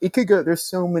 It could go. There's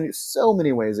so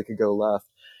many ways it could go left.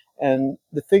 And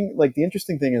the thing, like the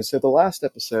interesting thing is, so the last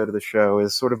episode of the show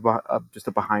is sort of just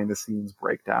a behind the scenes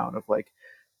breakdown of like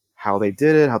how they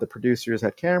did it, how the producers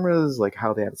had cameras, like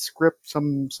how they had a script.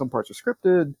 Some parts are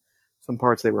scripted, some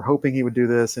parts they were hoping he would do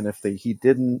this, and if he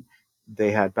didn't,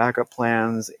 they had backup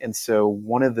plans. And so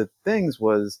one of the things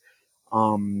was,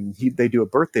 they do a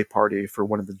birthday party for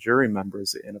one of the jury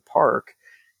members in a park,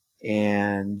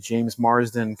 and James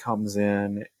Marsden comes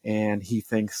in and he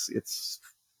thinks it's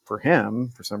for him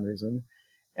for some reason,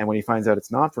 and when he finds out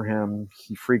it's not for him,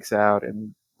 he freaks out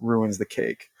and ruins the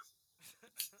cake.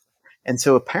 And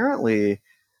so apparently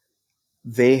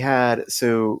they had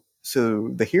so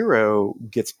the hero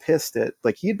gets pissed at,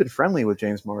 like, he had been friendly with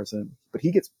James Marsden, but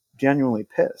he gets genuinely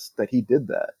pissed that he did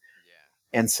that. yeah.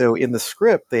 And so in the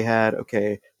script they had,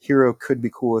 okay, hero could be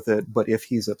cool with it, but if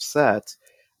he's upset,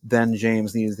 then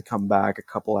James needs to come back a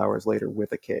couple hours later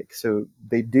with a cake. So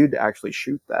they did actually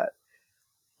shoot that,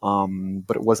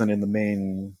 but it wasn't in the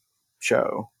main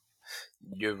show.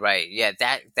 You're right. Yeah,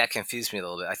 that confused me a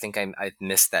little bit. I think I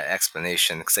missed that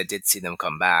explanation because I did see them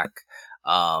come back.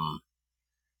 Um,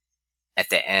 at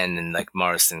the end and like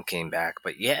Morrison came back.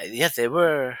 But yeah, yeah, they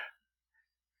were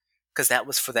because that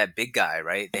was for that big guy,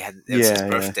 right? They had it was his Yeah, yeah,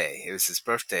 birthday. It was his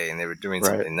birthday, and they were doing right.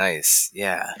 something nice.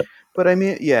 Yeah, But I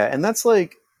mean, yeah, and that's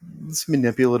like, it's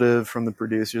manipulative from the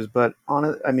producers. But on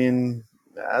it, I mean,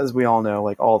 as we all know,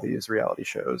 like all these reality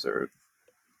shows are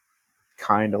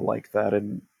kind of like that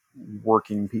and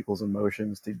working people's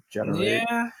emotions to generate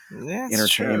yeah, that's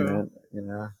true. entertainment. You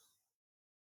know,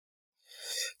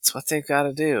 It's what they've got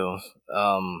to do.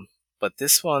 Um, but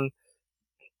this one,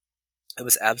 it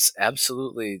was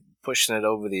absolutely pushing it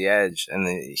over the edge, and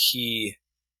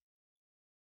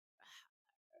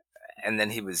and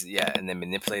then he was yeah, and then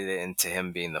manipulated it into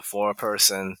him being the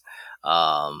foreperson.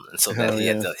 And so then oh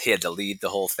yeah, he had to lead the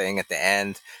whole thing at the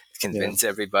end, yeah. convince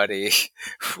everybody.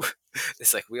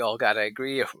 It's like we all gotta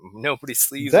agree, nobody's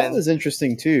That leaving. was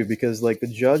interesting too because like the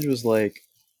judge was like,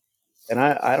 and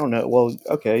I don't know. Well,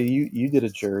 okay, you did a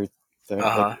jury thing. Uh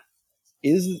Like, huh.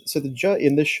 the judge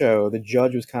in this show, the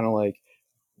judge was kind of like,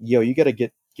 yo, you got to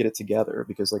get it together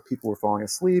because like people were falling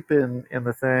asleep in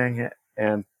the thing,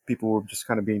 and people were just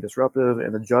kind of being disruptive,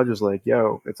 and the judge was like,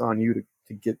 yo, it's on you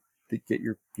to get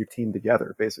your team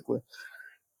together, basically.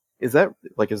 Is that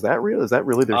real? Is that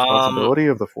really the Um, responsibility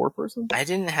of the foreperson? I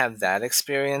didn't have that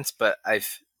experience, but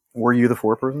I've Were you the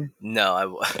foreperson?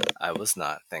 no, I was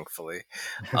not, thankfully.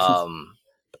 Um,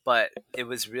 but it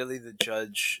was really the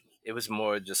judge. It was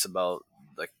more just about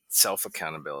like self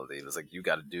accountability. It was like you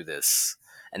got to do this,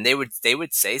 and they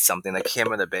would say something like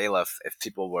him or the bailiff if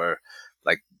people were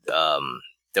like um,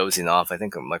 dozing off. I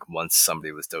think like once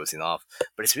somebody was dozing off,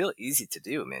 but it's real easy to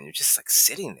do, man. You're just like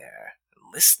sitting there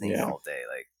listening Yeah. all day.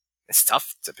 Like it's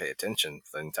tough to pay attention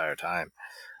for the entire time.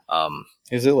 Um,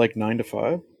 Is it like 9 to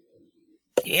 5?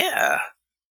 yeah,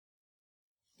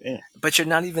 Damn. but you're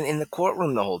not even in the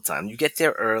courtroom the whole time. You get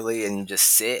there early and you just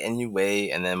sit and you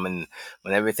wait, and then when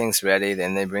everything's ready,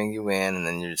 then they bring you in, and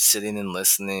then you're sitting and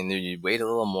listening. Then you wait a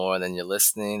little more, then you're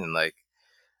listening, and like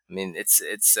I mean, it's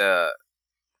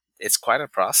quite a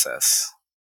process.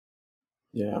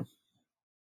 Yeah.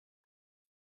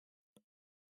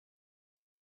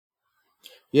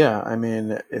 Yeah. I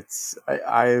mean,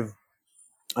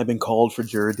 I've been called for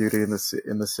jury duty in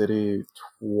the city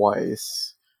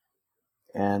twice,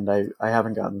 and I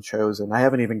haven't gotten chosen. I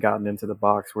haven't even gotten into the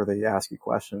box where they ask you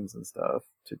questions and stuff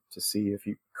to see if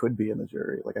you could be in the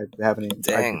jury. Like I haven't even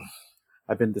Dang.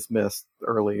 I've been dismissed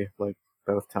early, like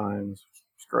both times.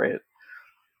 It's great.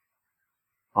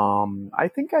 I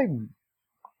think I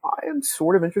am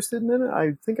sort of interested in it.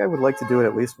 I think I would like to do it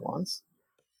at least once.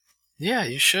 Yeah,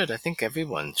 you should. I think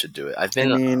everyone should do it. I've I been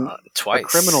mean, a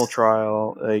criminal twice.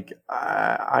 trial, like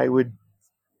I would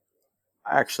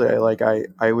actually,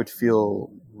 I would feel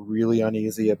really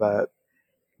uneasy about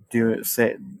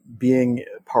being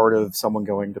part of someone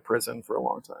going to prison for a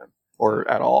long time or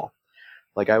at all.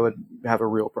 Like I would have a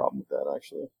real problem with that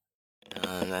actually.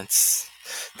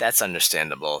 That's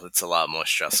understandable. It's a lot more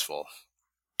stressful.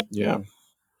 Yeah.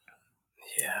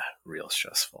 Yeah, real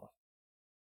stressful.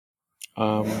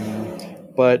 Um,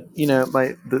 but you know,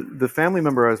 the family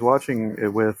member I was watching it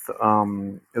with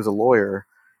is a lawyer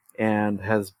and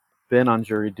has been on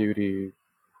jury duty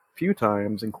a few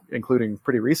times, including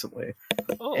pretty recently.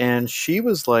 Oh, And she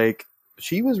was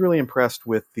really impressed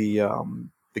with the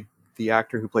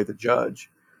actor who played the judge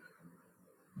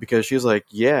because she's like,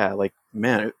 yeah, like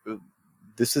man,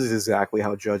 this is exactly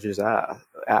how judges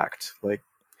act, like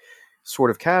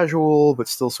sort of casual, but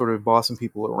still sort of bossing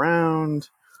people around.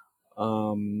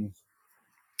 Um,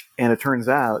 and it turns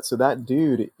out, so that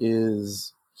dude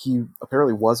he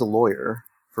apparently was a lawyer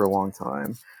for a long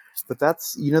time, but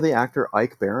that's the actor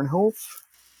Ike Barinholtz.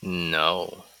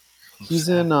 no. Who's He's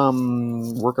that? in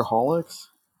Workaholics.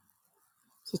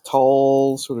 He's a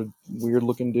tall, sort of weird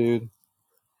looking dude.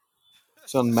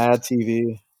 He's on Mad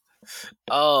TV.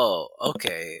 Oh,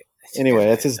 okay. I think I know Anyway,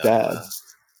 who it's you're his talking dad. about.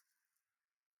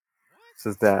 It's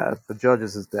his dad. The judge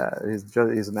is his dad.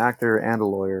 He's an actor and a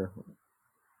lawyer,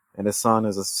 and his son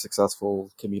is a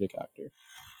successful comedic actor.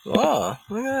 Oh,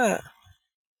 look at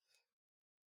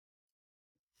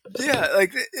that. Yeah,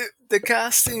 like the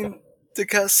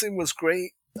casting was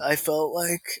great. I felt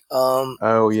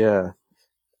Oh yeah.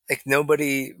 like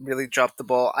nobody really dropped the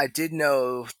ball. I did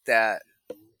know that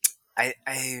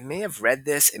I may have read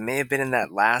this. It may have been in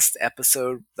that last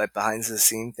episode, like behind the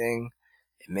scene thing.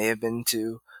 It may have been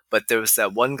too. But there was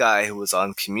that one guy who was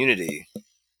on Community.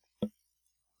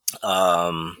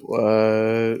 Um,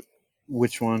 Uh,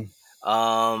 which one?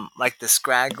 like the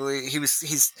scraggly.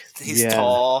 He's Yeah.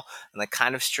 tall and like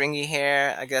kind of stringy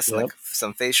hair, I guess, and like Yep.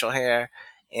 some facial hair.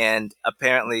 And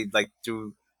apparently, like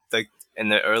through like in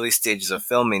the early stages of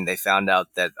filming, they found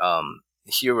out that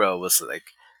Hero was like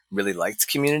really liked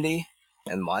Community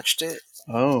and watched it,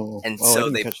 Oh. and Oh, I so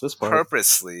didn't they catch this part.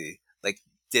 purposely like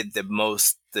did the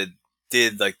most that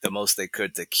did like the most they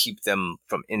could to keep them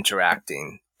from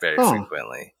interacting very Huh.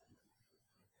 frequently.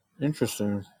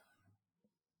 Interesting.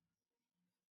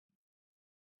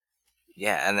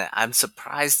 Yeah, and I'm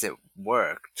surprised it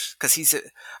worked because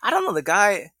I don't know the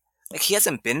guy, like he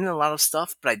hasn't been in a lot of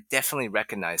stuff, but I definitely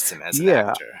recognized him as an Yeah,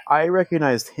 actor. I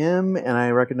recognized him, and I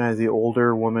recognized the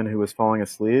older woman who was falling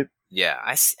asleep. Yeah,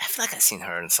 I feel like I've seen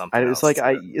her in I something it's else like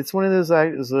too. it's one of those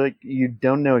it's like you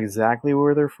don't know exactly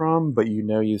where they're from, but you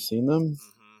know you've seen them.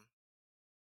 Hmm.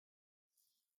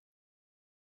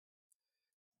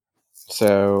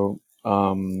 So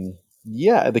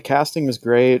yeah, the casting was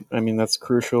great. I mean, that's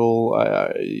crucial.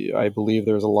 I believe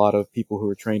there's a lot of people who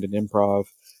are trained in improv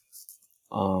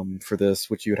for this,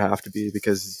 which you'd have to be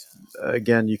because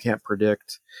again, you can't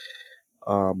predict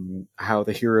how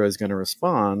the hero is going to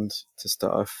respond to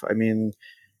stuff. I mean,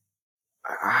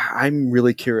 I'm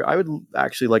really curious. I would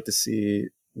actually like to see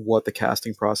what the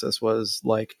casting process was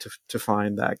like to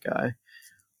find that guy.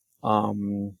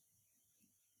 Um,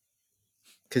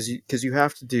 because you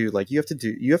have to do like you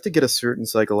have to get a certain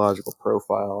psychological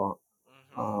profile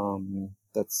Hmm.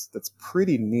 that's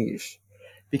pretty niche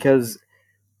because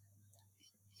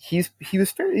he's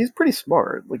pretty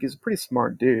smart, like he's a pretty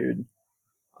smart dude,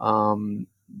 um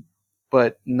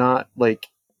but not like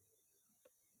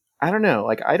I don't know,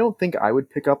 like I don't think I would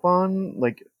pick up on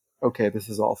like okay, this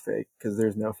is all fake because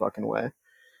there's no fucking way,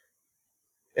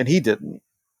 and he didn't.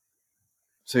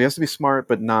 So he has to be smart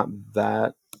but not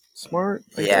that smart,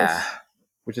 I Yeah, guess.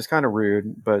 which is kind of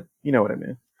rude, but you know what I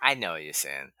mean. I know what you're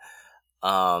saying.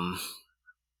 Um,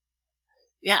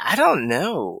 yeah, I don't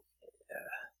know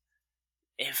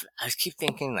if I keep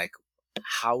thinking like,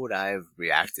 how would I have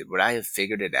reacted? Would I have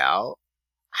figured it out?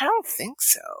 I don't think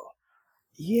so.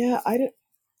 Yeah,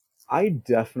 I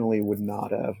definitely would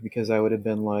not have because I would have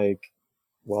been like,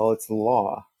 well, it's the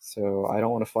law, so I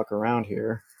don't want to fuck around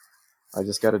here. I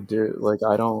just got to do it. Like,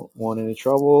 I don't want any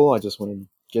trouble. I just want to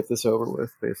get this over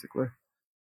with, basically.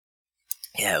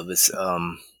 Yeah, it was.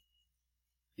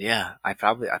 Yeah, I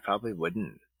probably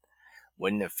wouldn't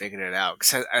have figured it out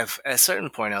because at a certain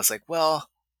point I was like, well,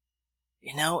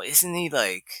 isn't he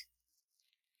like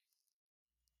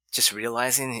just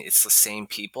realizing it's the same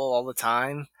people all the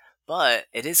time? But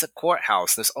it is a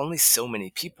courthouse. There's only so many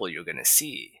people you're gonna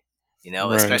see.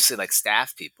 Right, Especially like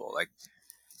staff people. Like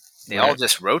they all right.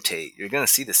 just rotate. You're gonna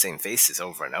see the same faces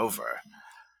over and over.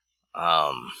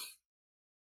 Um,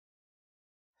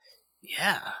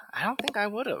 yeah, I don't think I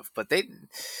would have. But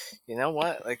you know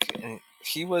what? Like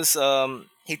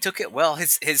he took it well.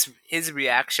 His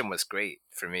reaction was great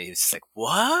for me. He was just like,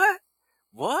 "What?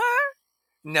 What?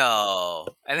 No!"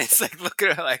 And it's like looking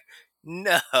at her like,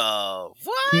 "No,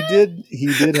 what?"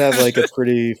 He did have like a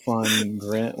pretty fun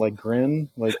grin,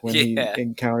 like when he Yeah.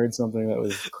 encountered something that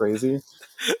was crazy.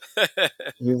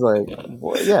 He's like,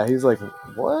 what? Yeah, he's like,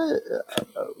 what?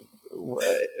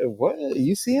 What?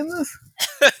 You seeing this?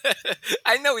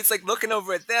 I know he's like looking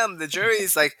over at them. The jury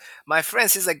is like, my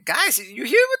friends. He's like, guys, you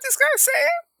hear what this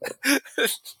guy's saying?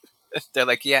 They're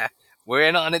like, yeah, we're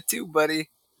in on it too, buddy.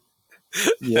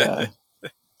 Yeah,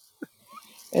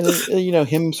 and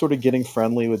him sort of getting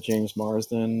friendly with James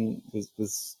Marsden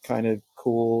was kind of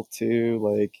cool too.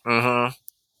 Like, Mm-hmm.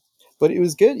 but it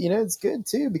was good. It's good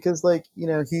too because like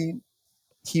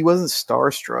he wasn't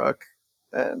starstruck,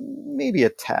 maybe a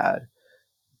tad,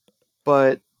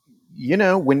 but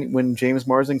when James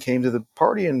Marsden came to the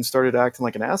party and started acting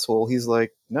like an asshole, he's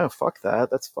like, no, fuck that,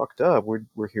 that's fucked up.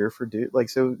 We're here for dude. Like,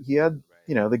 so he had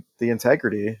the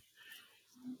integrity.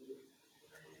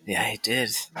 Yeah, he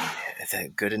did.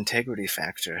 That good integrity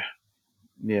factor.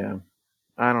 Yeah,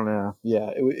 I don't know.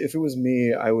 Yeah, if it was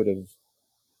me, I would have.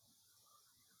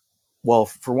 Well,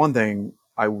 for one thing,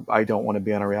 I don't want to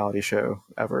be on a reality show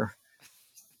ever.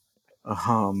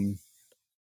 Um,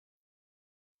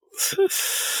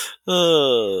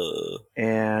 Oh.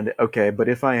 and okay, but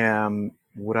if I am,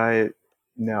 would I?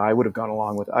 No, I would have gone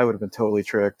along with. I would have been totally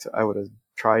tricked. I would have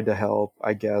tried to help.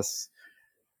 I guess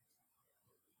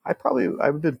I would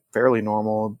have been fairly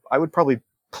normal. I would probably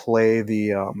play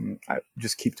I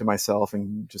just keep to myself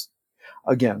and just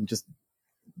again just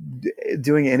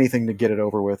doing anything to get it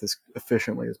over with as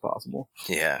efficiently as possible.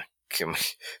 Yeah. Can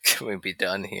we be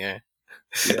done here?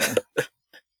 Yeah.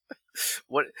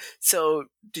 What? So,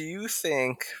 do you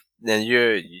think? Then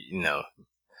you've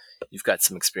got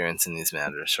some experience in these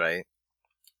matters, right?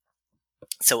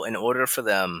 So, in order for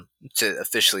them to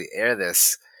officially air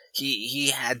this,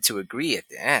 he had to agree at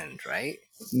the end, right?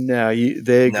 No,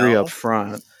 they agree No. up Right.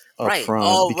 front Oh, right,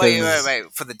 because right.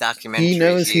 For the he documentary,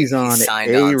 knows he's he on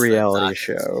signed a on to the reality doc.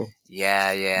 show.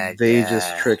 Yeah, yeah, They just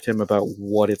yeah. tricked him about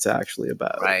what it's actually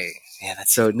about. Right. Yeah,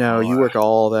 that's So even no, you more. work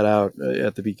all that out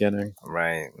at the beginning.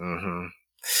 Right. Mm-hmm.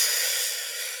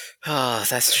 Oh,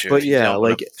 that's true. But You yeah, don't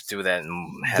want like to do that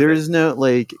and have it there's no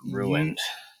like you ruined.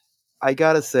 I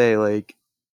gotta say, like,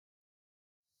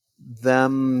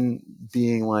 them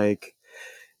being like,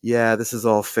 yeah, this is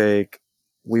all fake.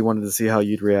 We wanted to see how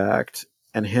you'd react.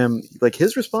 And him, like,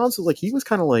 his response was like, he was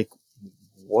kind of like,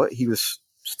 what? He was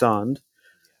stunned.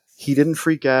 He didn't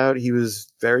freak out. He was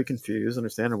very confused,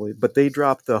 understandably. But they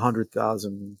dropped the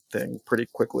 100,000 thing pretty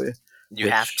quickly, You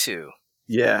have which, to.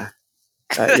 yeah,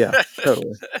 yeah,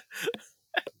 totally.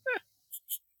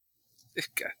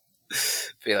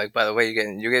 Be like, by the way,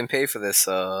 you're getting paid for this.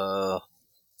 Like,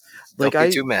 Don't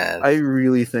be too mad. I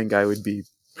really think I would be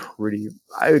pretty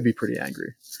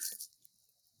angry,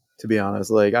 to be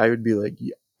honest. Like, I would be like,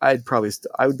 I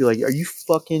would be like, are you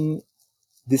fucking,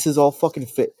 this is all fucking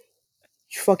fit.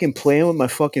 You fucking playing with my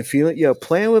fucking feeling? Yo,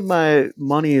 playing with my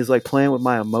money is like playing with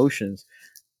my emotions,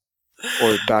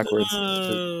 or backwards.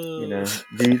 But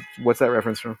what's that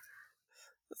reference from?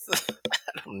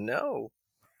 I don't know.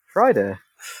 Friday.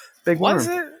 Big Was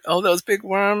Worm. it? Oh, that was Big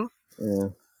Worm. Yeah.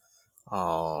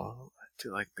 Oh, I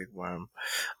do like Big Worm.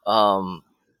 Um,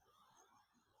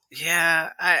 yeah,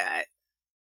 I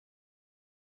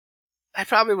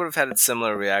probably would have had a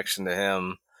similar reaction to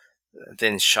him.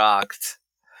 Been shocked.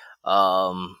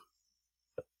 Um,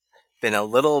 been a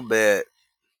little bit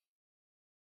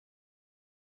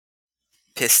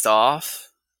pissed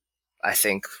off. I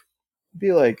think.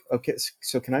 Be like, okay,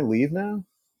 so can I leave now?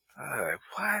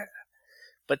 What?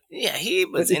 But yeah, he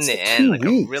But was in it's the end two like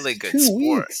a really weeks. good 2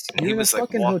 weeks. sport, and You're he in a was like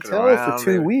fucking walking hotel for around.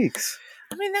 2 weeks.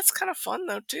 I mean, that's kind of fun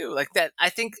though too. Like that, I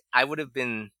think I would have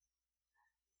been.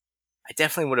 I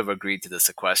definitely would have agreed to the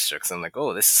sequester because I'm like,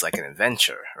 oh, this is like an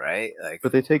adventure, right? Like,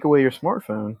 But they take away your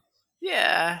smartphone.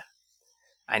 yeah,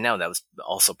 I know that was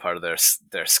also part of their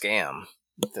scam.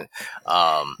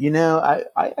 Um, I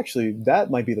actually that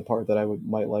might be the part that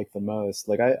might like the most.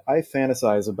 Like I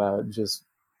fantasize about just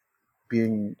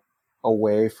being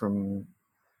away from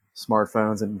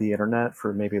smartphones and the internet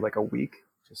for maybe like a week,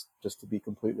 just to be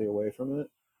completely away from it.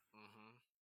 mhm.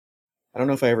 I don't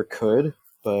know if I ever could,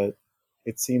 but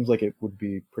it seems like it would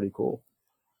be pretty cool.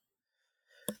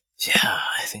 Yeah,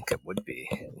 I think it would be.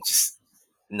 Just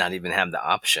not even have the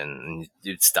option, and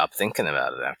you'd stop thinking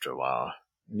about it after a while.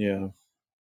 Yeah,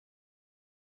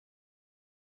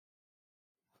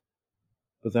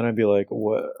 but then I'd be like,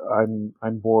 "What? I'm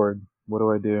bored. What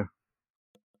do I do?"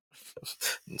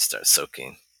 And start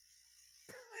soaking.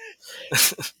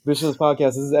 Vicious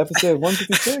Podcast. This is episode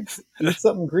 156. Eat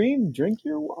something green. Drink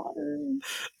your water.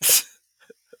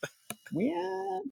 Yeah.